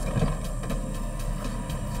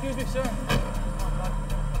 Excuse me, sir.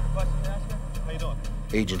 How you doing?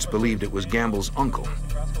 Agents believed it was Gamble's uncle.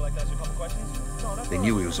 They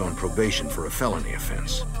knew he was on probation for a felony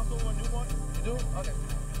offense.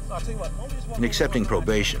 In accepting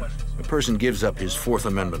probation, a person gives up his Fourth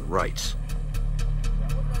Amendment rights.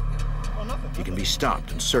 He can be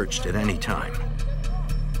stopped and searched at any time.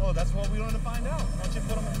 Oh, that's what we wanted to find out. Why don't you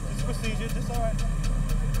put them in this procedure? This all right.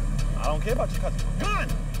 I don't care about your cousin. Gun!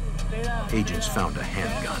 Agents found a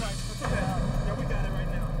handgun.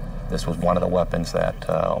 This was one of the weapons that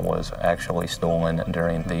was actually stolen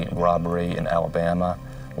during the robbery in Alabama,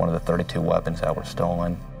 one of the 32 weapons that were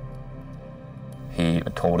stolen. He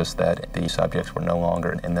told us that the subjects were no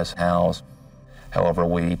longer in this house. However,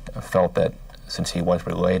 we felt that since he was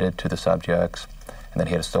related to the subjects and that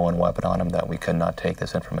he had a stolen weapon on him, that we could not take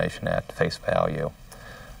this information at face value.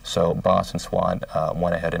 So Boston SWAT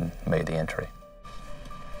went ahead and made the entry.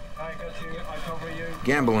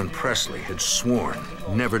 Gamble and Presley had sworn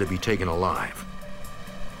never to be taken alive.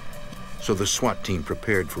 So the SWAT team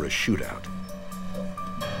prepared for a shootout.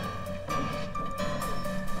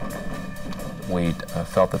 We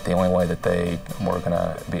felt that the only way that they were going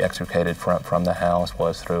to be extricated from the house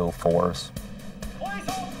was through force.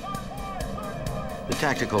 The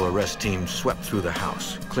tactical arrest team swept through the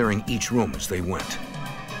house, clearing each room as they went.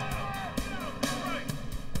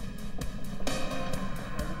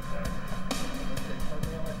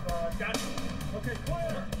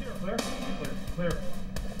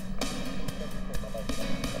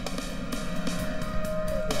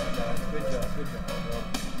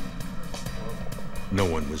 No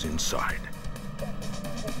one was inside.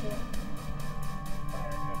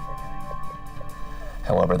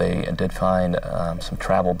 However, they did find some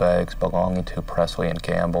travel bags belonging to Presley and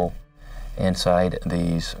Campbell. Inside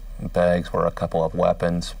these bags were a couple of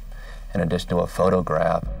weapons, in addition to a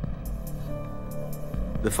photograph.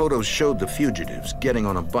 The photos showed the fugitives getting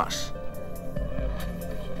on a bus.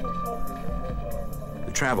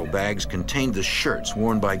 The travel bags contained the shirts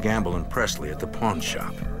worn by Gamble and Presley at the pawn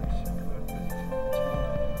shop.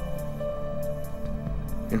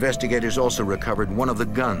 Investigators also recovered one of the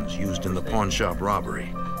guns used in the pawn shop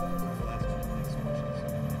robbery.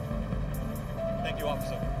 Thank you,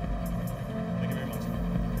 officer. Thank you very much.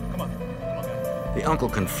 Come on. Come on, guys. The uncle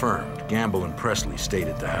confirmed Gamble and Presley stayed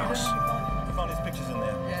at the house. I found these pictures in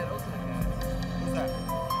there. Yeah, those are the guys. Who's that?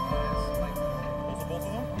 Those are both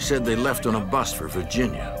of them? He said they left on a bus for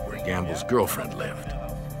Virginia, where Gamble's girlfriend lived.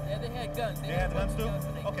 Yeah, they had guns. They had guns too?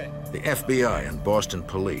 Okay. The FBI and Boston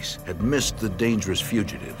police had missed the dangerous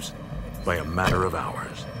fugitives by a matter of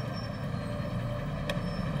hours.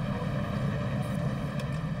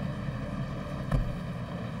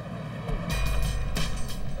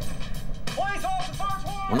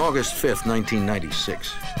 On August 5th,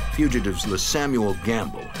 1996, fugitives LeSamuel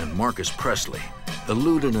Gamble and Marcus Presley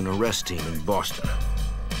eluded an arrest team in Boston.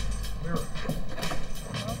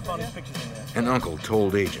 An uncle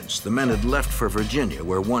told agents the men had left for Virginia,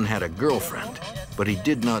 where one had a girlfriend, but he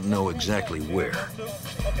did not know exactly where.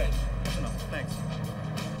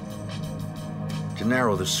 To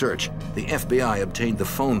narrow the search, the FBI obtained the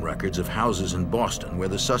phone records of houses in Boston where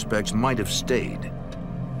the suspects might have stayed.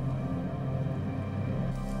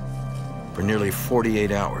 For nearly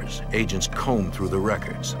 48 hours, agents combed through the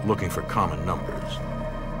records, looking for common numbers.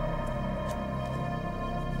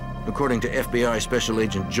 According to FBI Special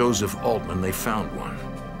Agent Joseph Altman, they found one.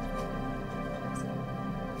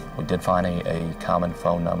 We did find a common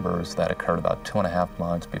phone numbers that occurred about 2.5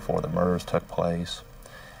 months before the murders took place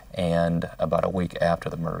and about a week after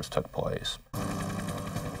the murders took place.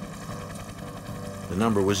 The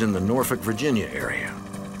number was in the Norfolk, Virginia area.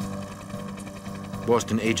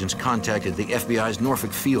 Boston agents contacted the FBI's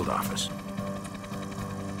Norfolk field office.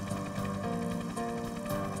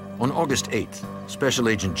 On August 8th, Special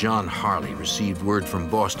Agent John Harley received word from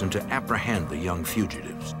Boston to apprehend the young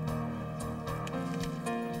fugitives.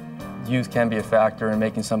 Youth can be a factor in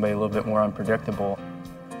making somebody a little bit more unpredictable.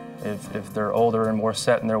 If they're older and more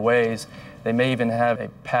set in their ways, they may even have a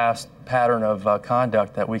past pattern of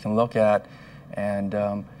conduct that we can look at and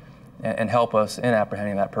help us in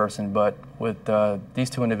apprehending that person. But with these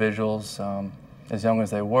two individuals, as young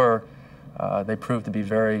as they were, they proved to be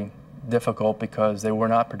very difficult because they were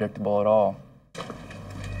not predictable at all.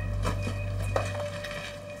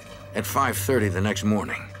 At 5:30 the next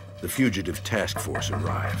morning, the fugitive task force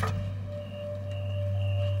arrived.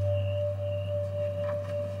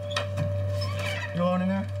 You alone in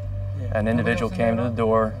there? An individual came to the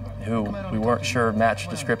door who we weren't sure matched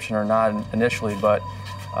description or not initially, but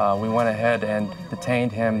we went ahead and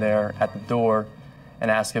detained him there at the door and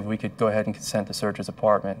asked if we could go ahead and consent to search his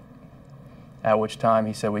apartment, at which time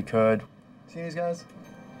he said we could. Seen these guys?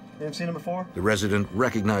 You haven't seen them before? The resident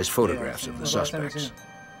recognized photographs of the suspects.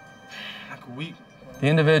 The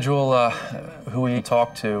individual who we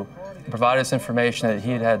talked to provided us information that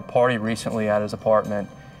he had had a party recently at his apartment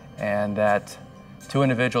and that two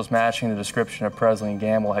individuals matching the description of Presley and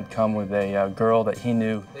Gamble had come with a girl that he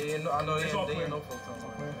knew.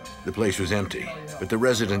 The place was empty, but the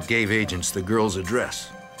resident gave agents the girl's address.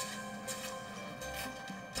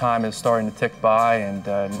 Time is starting to tick by,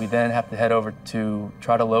 and we then have to head over to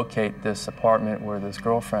try to locate this apartment where this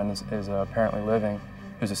girlfriend is apparently living,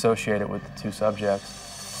 who's associated with the two subjects.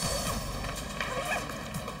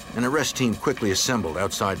 An arrest team quickly assembled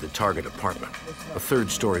outside the target apartment, a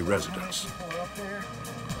third-story residence.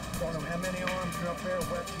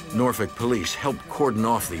 Norfolk police helped cordon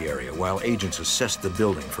off the area while agents assessed the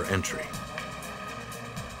building for entry.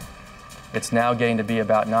 It's now getting to be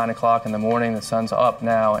about 9 o'clock in the morning. The sun's up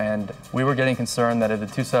now, and we were getting concerned that if the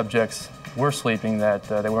two subjects were sleeping, that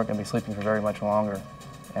they weren't going to be sleeping for very much longer,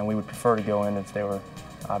 and we would prefer to go in if they were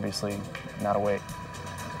obviously not awake.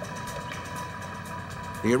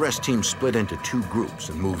 The arrest team split into two groups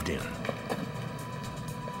and moved in.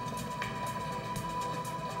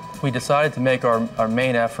 We decided to make our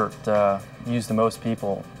main effort use the most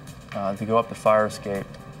people to go up the fire escape,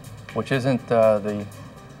 which isn't the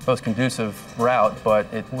most conducive route, but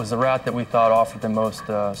it was the route that we thought offered the most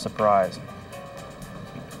surprise.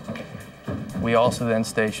 We also then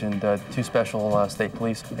stationed two special state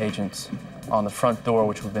police agents on the front door,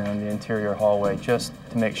 which would have been in the interior hallway, just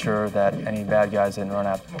to make sure that any bad guys didn't run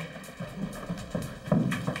out.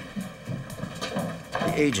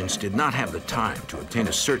 The agents did not have the time to obtain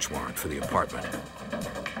a search warrant for the apartment.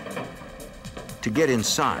 To get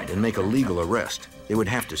inside and make a legal arrest, they would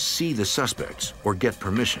have to see the suspects or get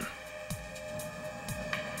permission.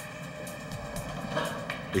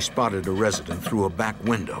 They spotted a resident through a back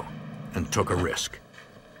window and took a risk.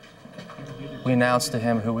 We announced to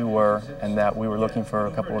him who we were and that we were looking for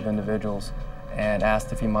a couple of individuals and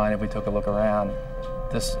asked if he minded if we took a look around.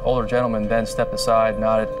 This older gentleman then stepped aside,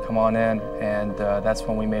 nodded, "Come on in," and that's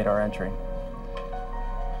when we made our entry.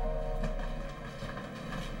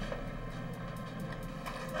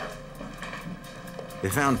 They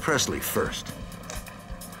found Presley first.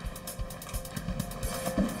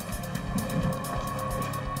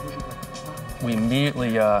 We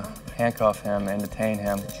immediately handcuffed him and detained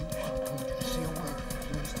him.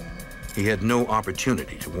 He had no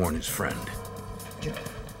opportunity to warn his friend.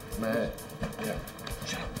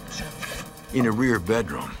 In a rear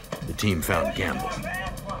bedroom, the team found Gamble.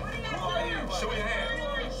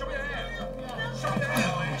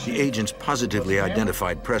 The agents positively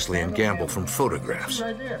identified Presley and Gamble from photographs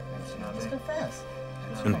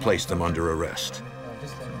and placed them under arrest.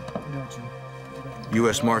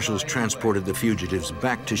 U.S. Marshals transported the fugitives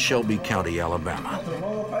back to Shelby County, Alabama.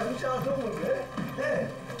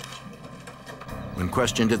 When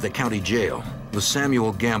questioned at the county jail,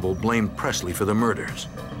 LaSamuel Gamble blamed Presley for the murders.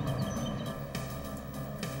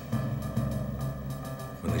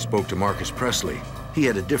 When they spoke to Marcus Presley, he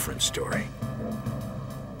had a different story.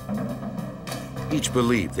 Each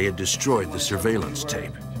believed they had destroyed the surveillance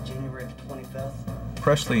tape.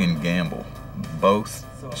 Presley and Gamble both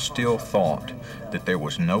still thought that there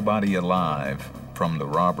was nobody alive from the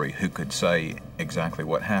robbery who could say exactly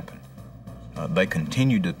what happened. They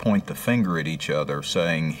continued to point the finger at each other,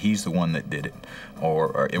 saying, "He's the one that did it,"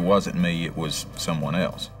 or "It wasn't me, it was someone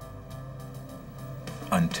else,"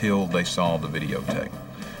 until they saw the videotape.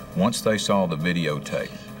 Once they saw the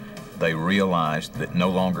videotape, they realized that no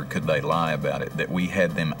longer could they lie about it, that we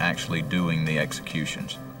had them actually doing the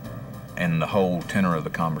executions. And the whole tenor of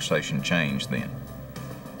the conversation changed then.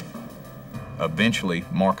 Eventually,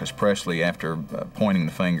 Marcus Presley, after pointing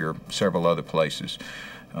the finger several other places,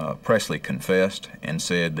 Presley confessed and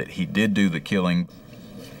said that he did do the killing.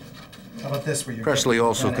 How about this? Presley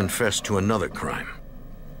also confessed to another crime.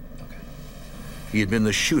 He had been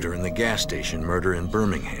the shooter in the gas station murder in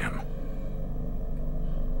Birmingham.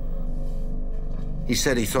 He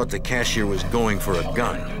said he thought the cashier was going for a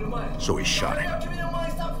gun, so he shot him.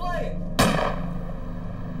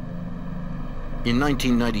 In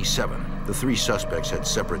 1997, the three suspects had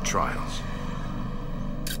separate trials.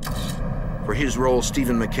 For his role,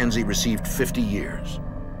 Stephen McKenzie received 50 years.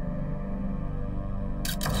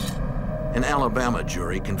 An Alabama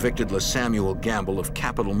jury convicted LaSamuel Gamble of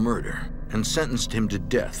capital murder and sentenced him to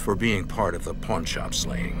death for being part of the pawnshop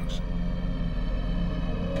slayings.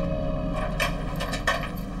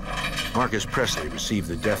 Marcus Presley received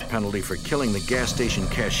the death penalty for killing the gas station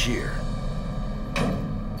cashier.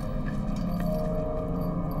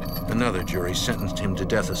 Another jury sentenced him to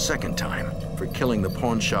death a second time for killing the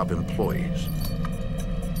pawnshop employees.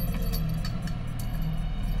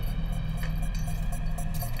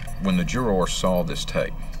 When the jurors saw this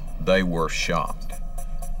tape, they were shocked.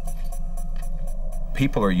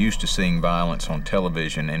 People are used to seeing violence on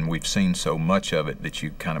television, and we've seen so much of it that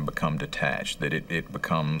you kind of become detached, that it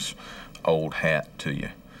becomes old hat to you.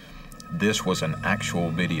 This was an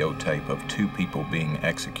actual videotape of two people being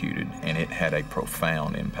executed, and it had a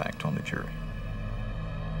profound impact on the jury.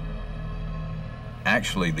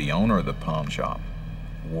 Actually, the owner of the pawn shop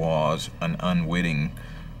was an unwitting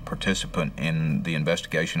participant in the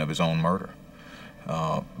investigation of his own murder.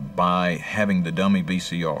 By having the dummy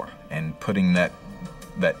VCR and putting that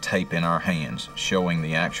tape in our hands, showing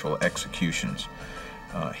the actual executions,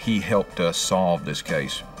 he helped us solve this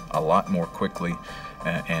case a lot more quickly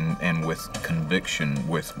and with conviction,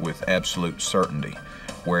 with absolute certainty.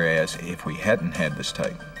 Whereas if we hadn't had this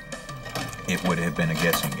tape, it would have been a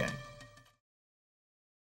guessing game.